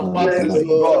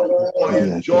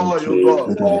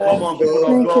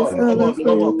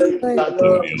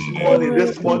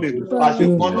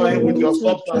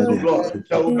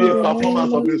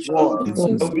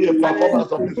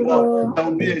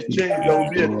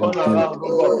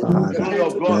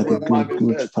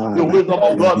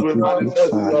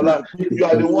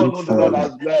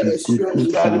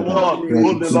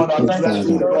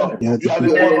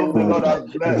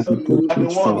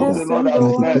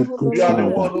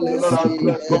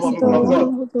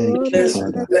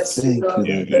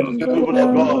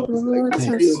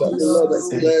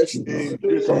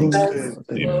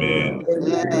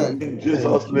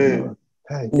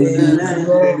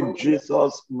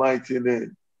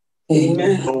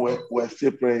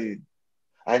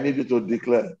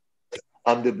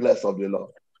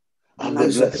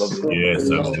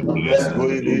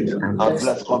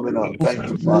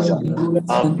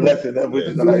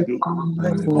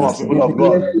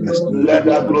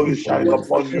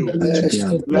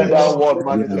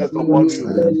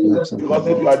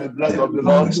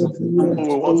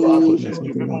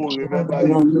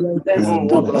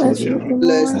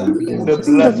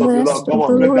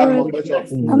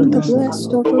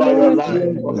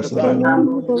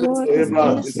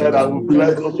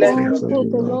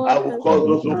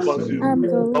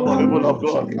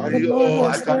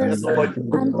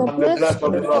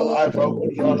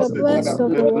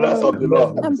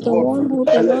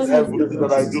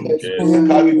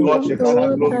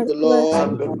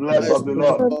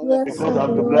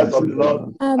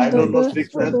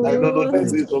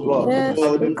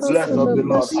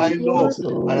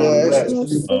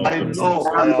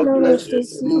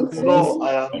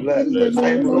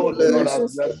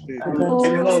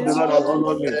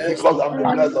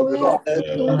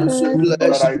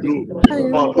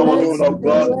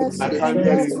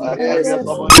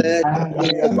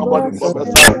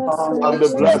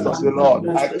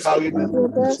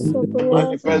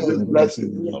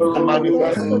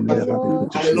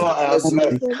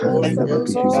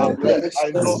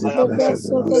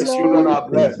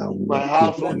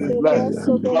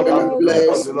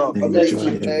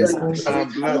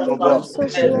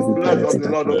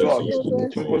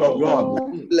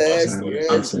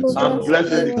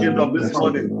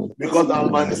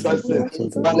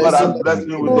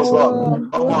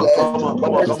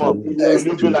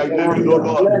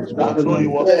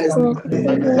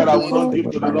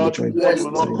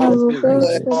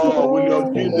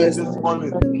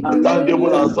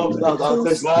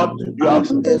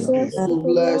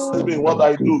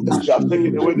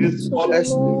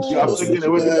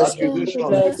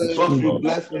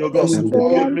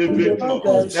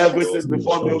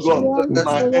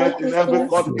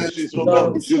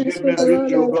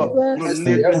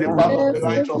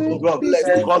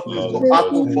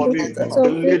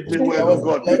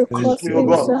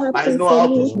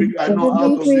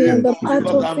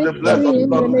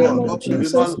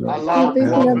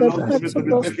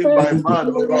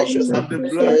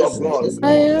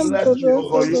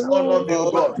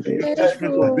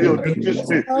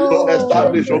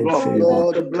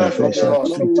favor, the bless of the preferential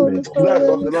Lord. treatment. Bless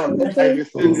of the Lord. I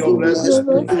receive your blessing.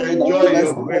 I enjoy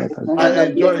your grace. I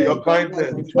enjoy your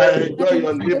kindness. I enjoy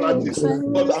your liberty.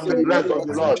 Because I'm the blessed of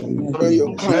the Lord.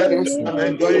 I'm blessed. I'm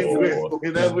enjoying grace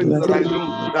in everything that I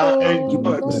do. I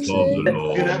enjoy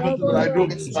in everything that I do.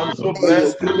 I'm so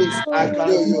blessed. I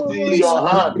can see your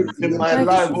hand in my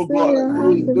life, oh God.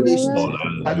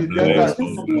 At the Gentiles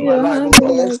come into my life, oh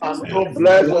God. I'm so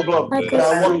blessed, oh God, that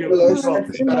I walk in freedom,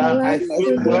 that I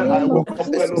sleep well, I woke up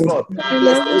well, oh God.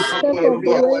 I wake up well, oh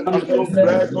God. I'm so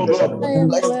blessed, oh God.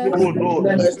 Because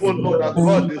people know that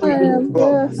God is with me, oh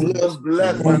God. I'm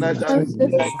blessed financially.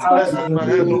 I'm blessed in my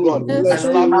hands, oh God.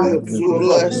 I lack nothing good, oh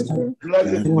God.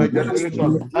 Blessing to my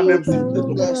generation. I'm a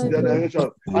blessing to my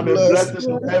generation. I'm a blessing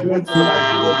to everything that I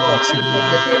do, oh God.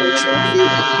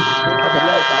 I'm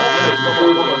blessed. I'm blessed. Come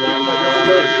on.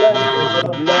 Declare. Just declare.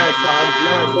 I'm blessed. I'm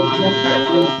blessed.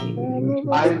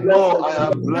 I know I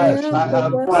am blessed. I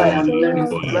am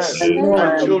blessed. I'm blessed.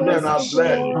 My children are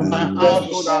blessed. My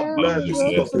household are blessed.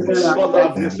 Because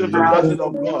I've received the blessing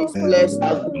of God.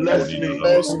 Has blessed me.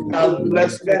 Has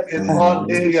blessed me in all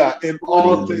areas, in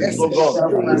all things, oh God.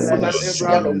 Because that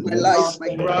Abraham is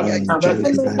blessed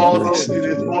in all things. In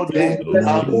his old age,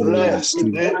 I'm blessed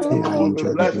today. I will be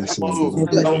blessed tomorrow.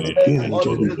 I will be blessed all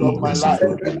the days of my life.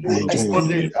 In my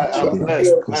old age, I am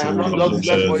blessed. I am not just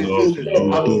blessed for a season.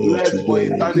 I'm blessed blessed for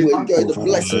eternity. You enjoy the Father,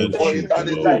 blessing. For thank you.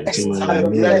 eternity. I'm a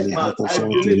blessed man. I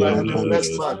believe I am a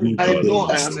blessed man. I know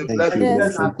I am a Thank blessed you, man.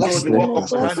 Lord, Yes, for So this the I'm work a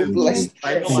of my wonderful hand is blessed blessed. privilege.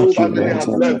 man. I know my Thank you, family Lord, are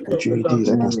for the blessed. opportunities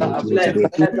that has come to me Blessed. today.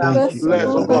 Thank you, Blessed, Lord, oh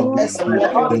Blessed that I God. will one. I see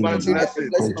walk in things divine that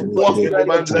blessing. continue to Walk be in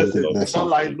divine attended blessing. blessing.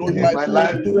 All I know And in my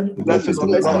life is the Lord, blessing is of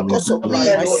the the Blessed Lord. because of All environment. I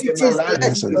me. My know in city my is life blessed.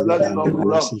 Blessed is the Lord, blessing I'm of a the Lord.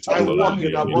 blessing to I others. walk I'm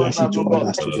in a blessing abundance, to oh God.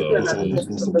 others today. Yes, I'm a Blessed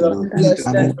blessing of to the Lord. Lord. Blessed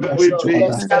I'm a of Every blessing to bit,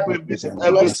 others blessed today. every bit, Yes, I'm a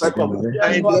every blessed blessing to second. Lord.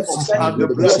 I know blessed. I'm I'm a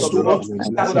the blessed blessing of Blessed the to O Lord. Lord. I'm a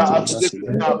People blessing that to are others today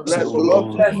today. are blessed blessed, of oh the God.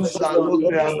 Lord. People Blessed that Blessed know O me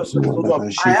Lord. are Yes, blessed, Lord, oh that God. I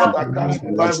People should that carry be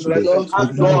divine blessed today. blessing. Lord, Lord,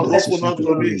 Everyone open associated unto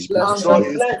with me me. is blessed Lord,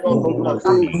 today. install, oh Oh, God,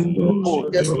 thank a you, new Lord.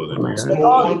 mode, yes, no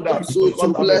wonder, because so I'm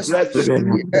a blessed.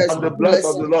 blessing. Yes, I'm the blessed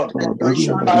of blessed. the Lord. Lord,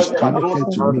 Generation everyone that I is blessed. cannot,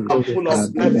 connected to me I'm full are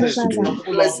of blessing. blessed today. I'm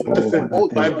full of Blessed of Oh, the blessing. Father,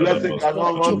 old. My thank you. blessing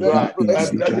cannot run Very dry. My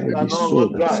blessed. Individually, blessing the cannot soul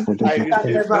run that is dry. I connected to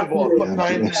me, receive favor, they are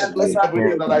kindness, blessed today.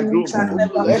 everything that I do. I am I'm the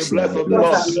blessed, I blessed am of the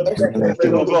Lord. blessed.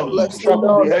 Blessed, oh God. Blessed Chop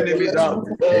the enemy blessed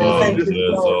down. Thank Every you,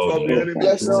 distance Lord. of the enemy.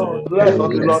 blessed Blessed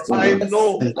of the Lord. Blessed, I Lord.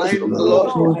 know, Thank I you, blessed of the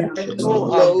Lord. Lord. know, I Yes, know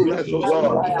Lord. I'm Lo, blessed, oh God.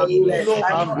 lo, I know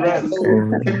I'm blessed. lo,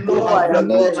 I know I'm blessed.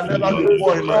 lo, I never be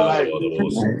poor in my life.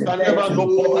 Can never know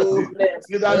poverty. lo.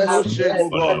 Neither no Blessed, shame, oh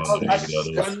God. I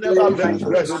can never lo, beg Father,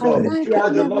 bread, oh I God. thank you.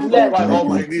 Because the never Lord beg supply I all bread.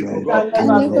 my beg needs, oh bread. God. I Oh,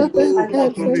 never Lord. People beg open bread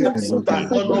unto for me. the I People beg that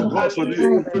sick bread, or don't know the Lord. God body. today.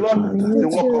 I The Lord Father, bless the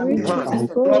need work to of reach his hand. my thank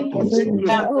The you. Lord goal. Yes, continue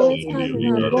Lord. I always to have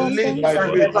an live abundance. by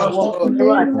blessed faith. of the In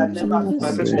Lord. the name of I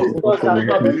My Jesus, beg people. bread. I will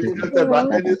not be the rejected by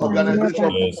Lord any will organization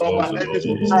never or by any Yes,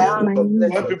 people. Lord. my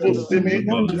need When people see me,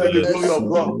 let the glory Blessed, of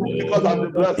God. Because I'm the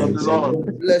blessed of the Yes, Lord.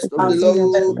 Lord. blessed of the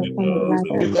resilience to Lord. become a life.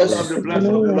 Because Yes. I'm the blessed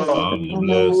of the Glorious Lord. to become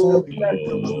a Lo, In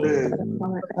Jesus' name.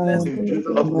 In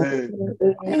Jesus' name.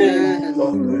 In amen.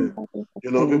 Jesus' name.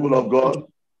 You know, people of God,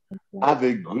 have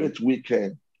a great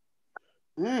weekend.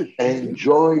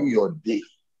 Enjoy your day.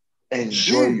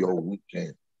 Enjoy your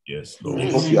weekend. Yes, Lord.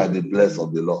 Because you are the blessed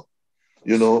of the Lord.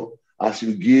 You know, as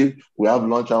you give, we have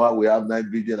lunch hour, we have night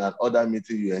vision and other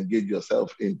meetings you engage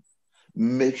yourself in.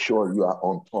 Make sure you are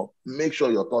on top. Make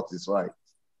sure your thought is right.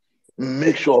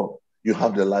 Make sure you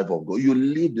have the life of God. You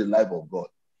live the life of God.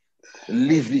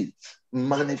 Live it.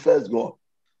 Manifest God.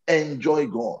 Enjoy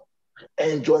God.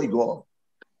 Enjoy God.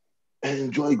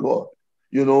 Enjoy God.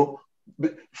 You know,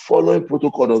 following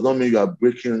protocol does not mean you are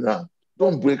breaking rank.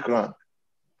 Don't break rank.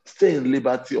 Stay in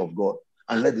liberty of God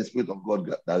and let the Spirit of God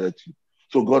direct you.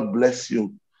 So God bless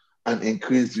you and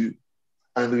increase you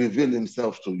and reveal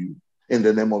himself to you in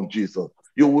the name of Jesus.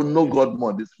 You will know God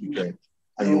more this weekend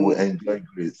and you will enjoy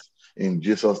grace in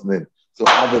Jesus' name. So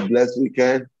have a blessed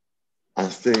weekend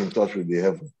and stay in touch with the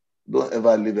heaven. Don't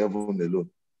ever leave heaven alone.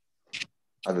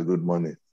 Have a good morning.